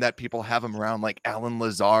seeing that people have him around like Alan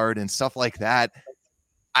Lazard and stuff like that,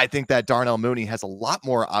 I think that Darnell Mooney has a lot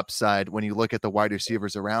more upside when you look at the wide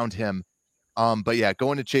receivers around him. But yeah,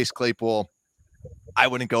 going to Chase Claypool, I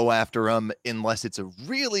wouldn't go after him unless it's a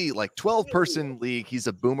really like 12-person league. He's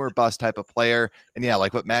a boomer bust type of player. And yeah,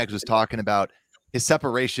 like what Mags was talking about, his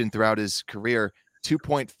separation throughout his career,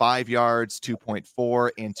 2.5 yards, 2.4,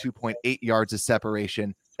 and 2.8 yards of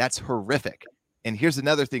separation. That's horrific. And here's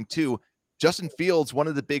another thing too. Justin Fields, one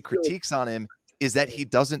of the big critiques on him is that he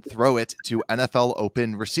doesn't throw it to NFL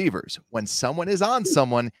open receivers. When someone is on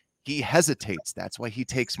someone, he hesitates. That's why he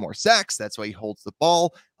takes more sacks. That's why he holds the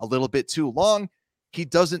ball a little bit too long. He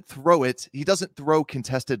doesn't throw it. He doesn't throw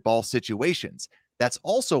contested ball situations. That's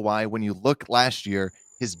also why when you look last year,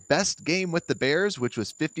 his best game with the Bears, which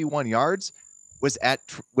was 51 yards, was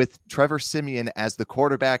with Trevor Siemian as the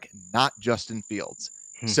quarterback, not Justin Fields.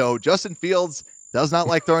 So Justin Fields does not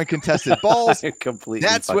like throwing contested balls. Completely.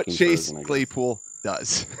 That's what Chase Claypool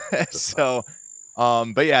does. So,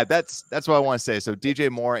 but yeah, that's what I want to say. So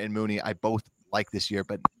DJ Moore and Mooney, I both like this year,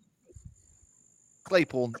 but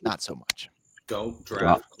Claypool, not so much. Don't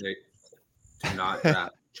draft Clay. Do not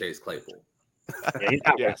draft Chase Claypool. Yeah, he's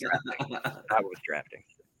not worth drafting. Not worth drafting.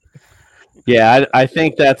 Yeah, I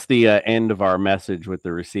think that's the end of our message with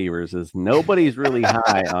the receivers is nobody's really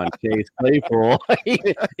high on Chase Claypool.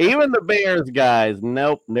 Even the Bears guys,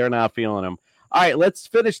 nope, they're not feeling him. All right, let's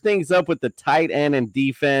finish things up with the tight end and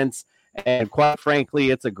defense. And quite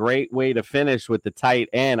frankly, it's a great way to finish with the tight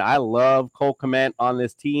end. I love Cole Kmet on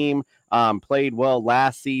this team. Played well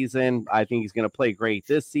last season. I think he's going to play great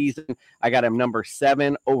this season. I got him number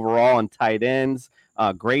 7 overall in tight ends.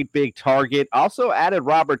 Great big target. Also added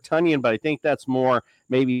Robert Tonyan, but I think that's more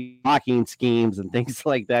maybe blocking schemes and things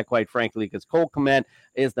like that, quite frankly, because Cole Kmet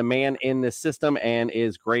is the man in this system and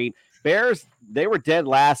is great. Bears, they were dead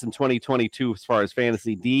last in 2022 as far as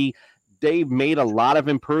fantasy D. They've made a lot of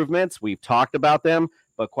improvements. We've talked about them,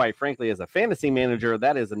 but quite frankly, as a fantasy manager,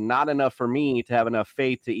 that is not enough for me to have enough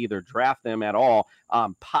faith to either draft them at all,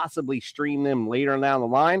 possibly stream them later down the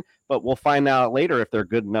line, but we'll find out later if they're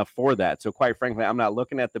good enough for that. So quite frankly, I'm not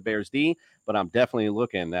looking at the Bears D, but I'm definitely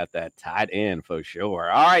looking at that tight end for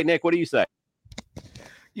sure. All right, Nick, what do you say?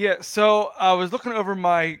 Yeah, so I was looking over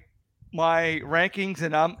my rankings,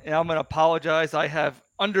 and I'm going to apologize. I have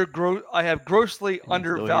grossly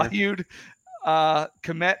undervalued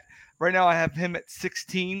Kmet. Right now I have him at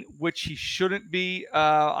 16, which he shouldn't be.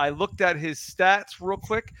 I looked at his stats real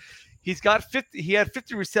quick. He had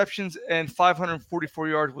 50 receptions and 544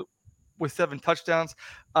 yards with 7 touchdowns.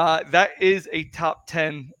 That is a top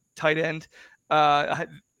 10 tight end.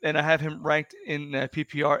 And I have him ranked in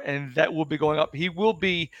PPR, and that will be going up. He will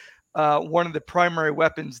be one of the primary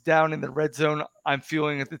weapons down in the red zone. I'm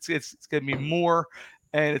feeling it's going to be Moore,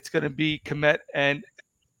 and it's going to be Kmet and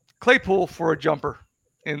Claypool for a jumper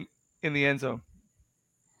in the end zone.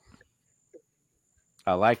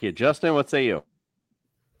 I like it. Justin, what say you?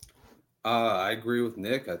 I agree with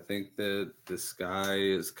Nick. I think that this guy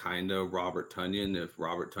is kind of Robert Tonyan if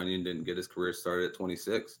Robert Tonyan didn't get his career started at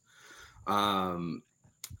 26.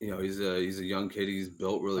 He's a young kid. He's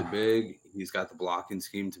built really big. He's got the blocking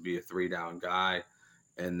scheme to be a 3-down guy.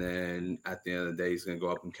 And then at the end of the day, he's going to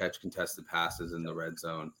go up and catch contested passes in the red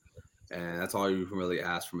zone. And that's all you can really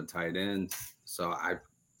ask from a tight end. So I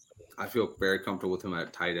feel very comfortable with him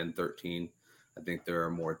at tight end 13. I think there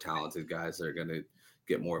are more talented guys that are going to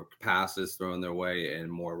get more passes thrown their way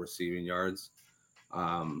and more receiving yards.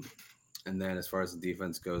 And then as far as the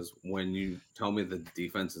defense goes, when you tell me the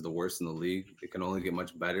defense is the worst in the league, it can only get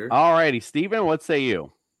much better. All righty, Steven, what say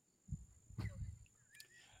you?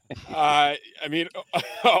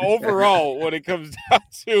 Overall, what it comes down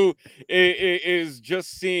to is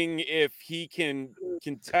just seeing if he can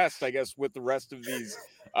contest, I guess, with the rest of these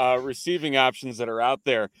receiving options that are out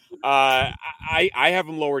there. I have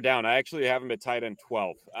him lower down. I actually have him at tight end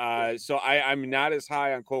 12. So I'm not as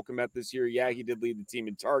high on Cole Kmet this year. Yeah, he did lead the team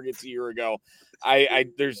in targets a year ago.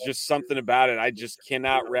 There's just something about it. I just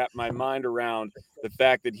cannot wrap my mind around the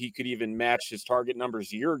fact that he could even match his target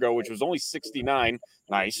numbers a year ago, which was only 69.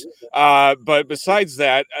 Nice. But besides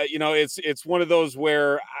that, it's one of those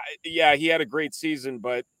where, he had a great season,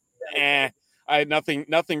 but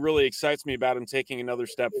nothing really excites me about him taking another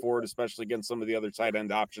step forward, especially against some of the other tight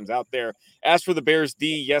end options out there. As for the Bears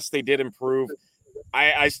D, yes, they did improve.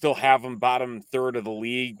 I still have them bottom third of the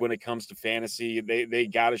league when it comes to fantasy. They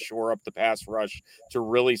got to shore up the pass rush to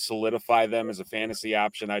really solidify them as a fantasy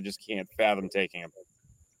option. I just can't fathom taking them.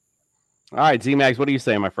 All right, Z-Max, what do you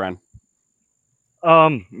say, my friend?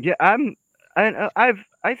 I think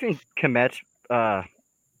Kmet,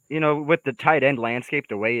 with the tight end landscape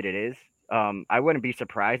the way it is, I wouldn't be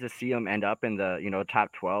surprised to see him end up in the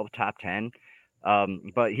top 12, top 10.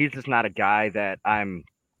 But he's just not a guy that I'm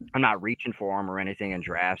not reaching for him or anything in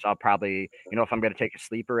drafts. I'll probably, if I'm going to take a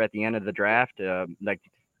sleeper at the end of the draft, if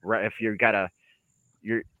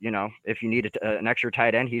if you need an extra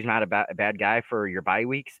tight end, he's not a bad guy for your bye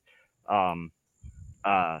weeks. I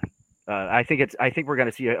think we're going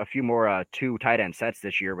to see a few more 2 tight end sets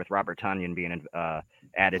this year with Robert Tonyan being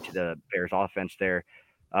added to the Bears offense there.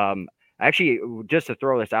 Actually, just to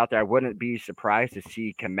throw this out there, I wouldn't be surprised to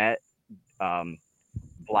see Kmet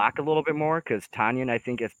block a little bit more because Tanyan, I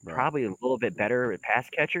think, is probably a little bit better at pass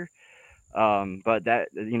catcher. But that,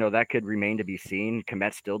 that could remain to be seen.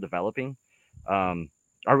 Komet's still developing. And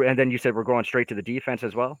then you said we're going straight to the defense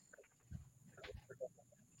as well.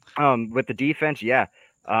 With the defense, yeah.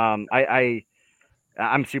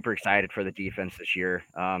 I'm super excited for the defense this year.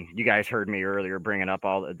 You guys heard me earlier bringing up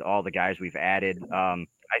all the guys we've added.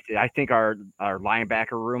 I think our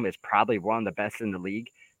linebacker room is probably one of the best in the league.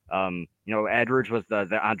 Edwards was the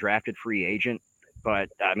undrafted free agent, but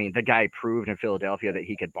I mean, the guy proved in Philadelphia that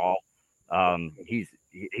he could ball. He's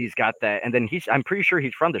got that, and then I'm pretty sure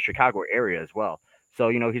he's from the Chicago area as well. So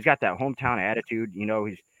he's got that hometown attitude.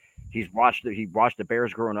 He watched the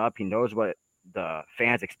Bears growing up. He knows what the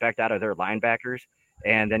fans expect out of their linebackers.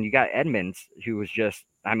 And then you got Edmonds, who was just,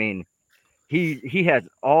 I mean, he has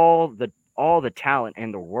all the talent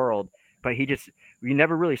in the world, but we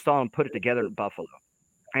never really saw him put it together at Buffalo.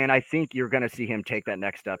 And I think you're going to see him take that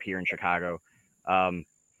next step here in Chicago.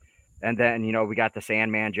 And then, we got the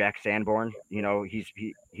Sandman, Jack Sanborn,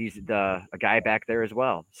 he's a guy back there as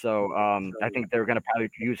well. So I think they're going to probably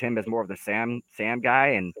use him as more of the Sam guy,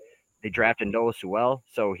 and they drafted Noah Sewell.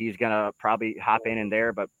 So he's going to probably hop in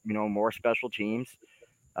there, but more special teams.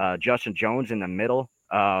 Justin Jones in the middle.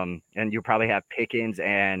 And you probably have Pickens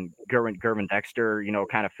and Gervin Dexter,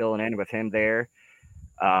 kind of filling in with him there.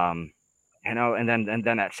 And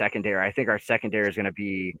then that secondary, I think our secondary is going to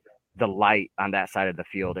be the light on that side of the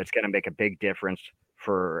field. It's going to make a big difference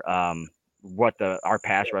for what our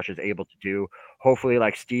pass rush is able to do. Hopefully,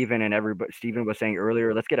 like Steven was saying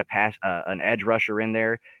earlier, let's get an edge rusher in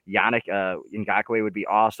there. Yannick Ngakoue would be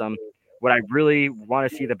awesome. What I really want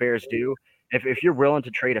to see the Bears do, if you're willing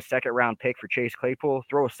to trade a second round pick for Chase Claypool,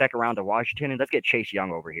 throw a second round to Washington and let's get Chase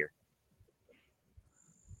Young over here.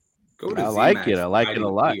 I like it a lot.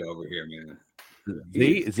 Over here, man.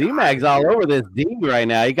 Z-Mag's all over this D right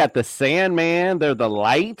now. You got the Sandman. They're the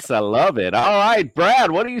lights. I love it. All right, Brad,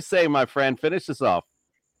 what do you say, my friend? Finish this off.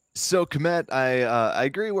 So Kmet, I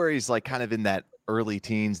agree where he's like kind of in that early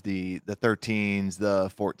teens, the 13s,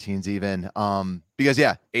 the 14s even. Because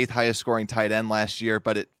 8th highest scoring tight end last year,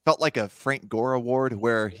 but it felt like a Frank Gore award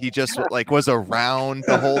where he just like was around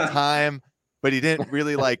the whole time, but he didn't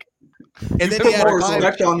really like. And then he had more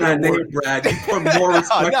respect on that name, Brad. You put more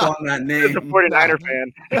respect on that name. He's a 49er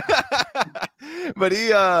fan.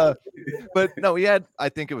 But he had, I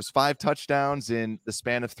think it was 5 touchdowns in the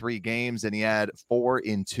span of 3 games, and he had 4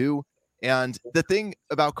 in 2. And the thing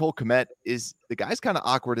about Cole Kmet is the guy's kind of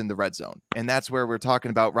awkward in the red zone. And that's where we're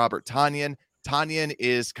talking about Robert Tonyan. Tonyan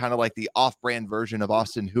is kind of like the off-brand version of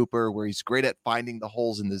Austin Hooper, where he's great at finding the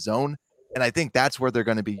holes in the zone. And I think that's where they're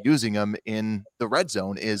going to be using him in the red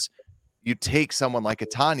zone is you take someone like a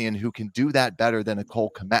Tonyan who can do that better than a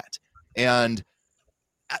Cole Kmet. And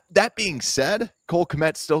that being said, Cole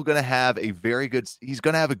Kmet's still going to have he's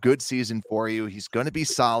going to have a good season for you. He's going to be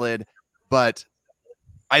solid, but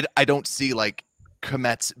I don't see like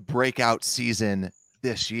Kmet's breakout season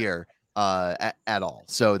this year at all.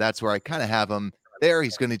 So that's where I kind of have him there.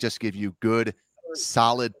 He's going to just give you good,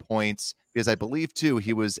 solid points because I believe too,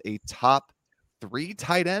 he was a top 3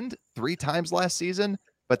 tight end 3 times last season.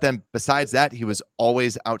 But then besides that, he was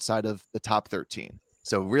always outside of the top 13.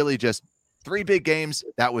 So really just 3 big games.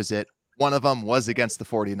 That was it. One of them was against the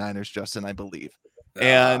 49ers, Justin, I believe.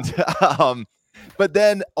 And but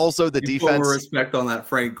then also the defense. Put more respect on that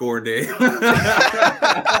Frank Gore day.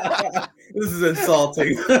 This is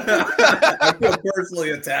insulting. I feel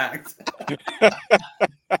personally attacked.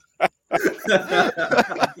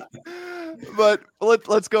 But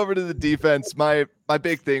let's go over to the defense. My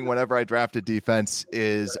big thing whenever I draft a defense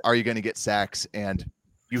is, are you going to get sacks? And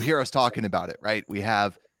you hear us talking about it, right?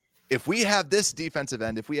 If we have this defensive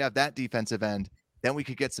end, if we have that defensive end, then we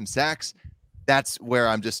could get some sacks. That's where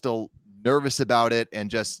I'm just still nervous about it.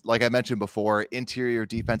 And just like I mentioned before, interior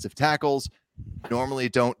defensive tackles normally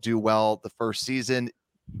don't do well the first season.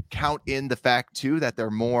 Count in the fact too that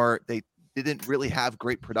they didn't really have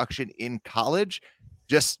great production in college.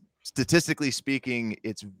 Just statistically speaking,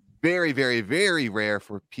 it's very, very, very rare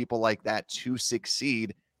for people like that to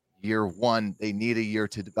succeed year one. They need a year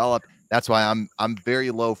to develop. That's why I'm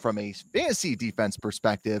very low from a fantasy defense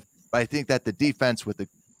perspective. But I think that the defense with a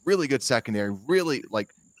really good secondary, really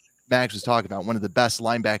like Max was talking about, one of the best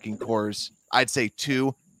linebacking cores, I'd say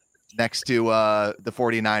 2 next to the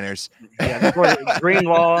 49ers. Yeah,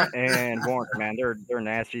 Greenlaw and Warren, man, they're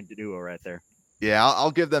nasty duo right there. Yeah,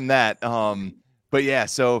 I'll give them that. But yeah,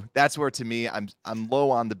 so that's where to me I'm low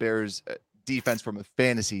on the Bears defense from a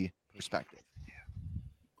fantasy perspective.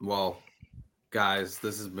 Well, Guys,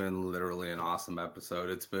 this has been literally an awesome episode.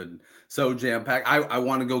 It's been so jam-packed. I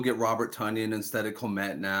want to go get Robert Tunyon instead of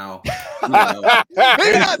Clement now. You know.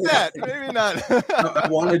 Maybe not that. Maybe not. I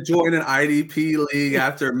want to join an IDP league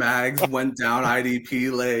after Mags went down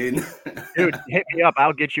IDP lane. Dude, hit me up.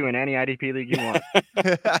 I'll get you in any IDP league you want.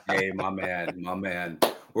 Hey, my man.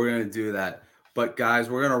 We're going to do that. But guys,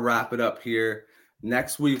 we're going to wrap it up here.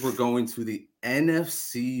 Next week, we're going to the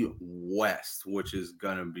NFC West, which is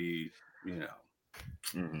going to be, you know,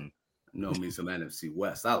 know me some NFC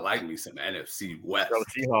West. I like me some NFC West. Go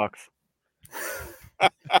Seahawks.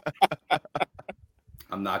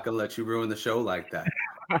 I'm not going to let you ruin the show like that.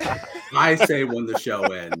 I say when the show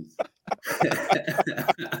ends.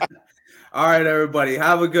 All right, everybody.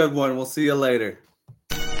 Have a good one. We'll see you later.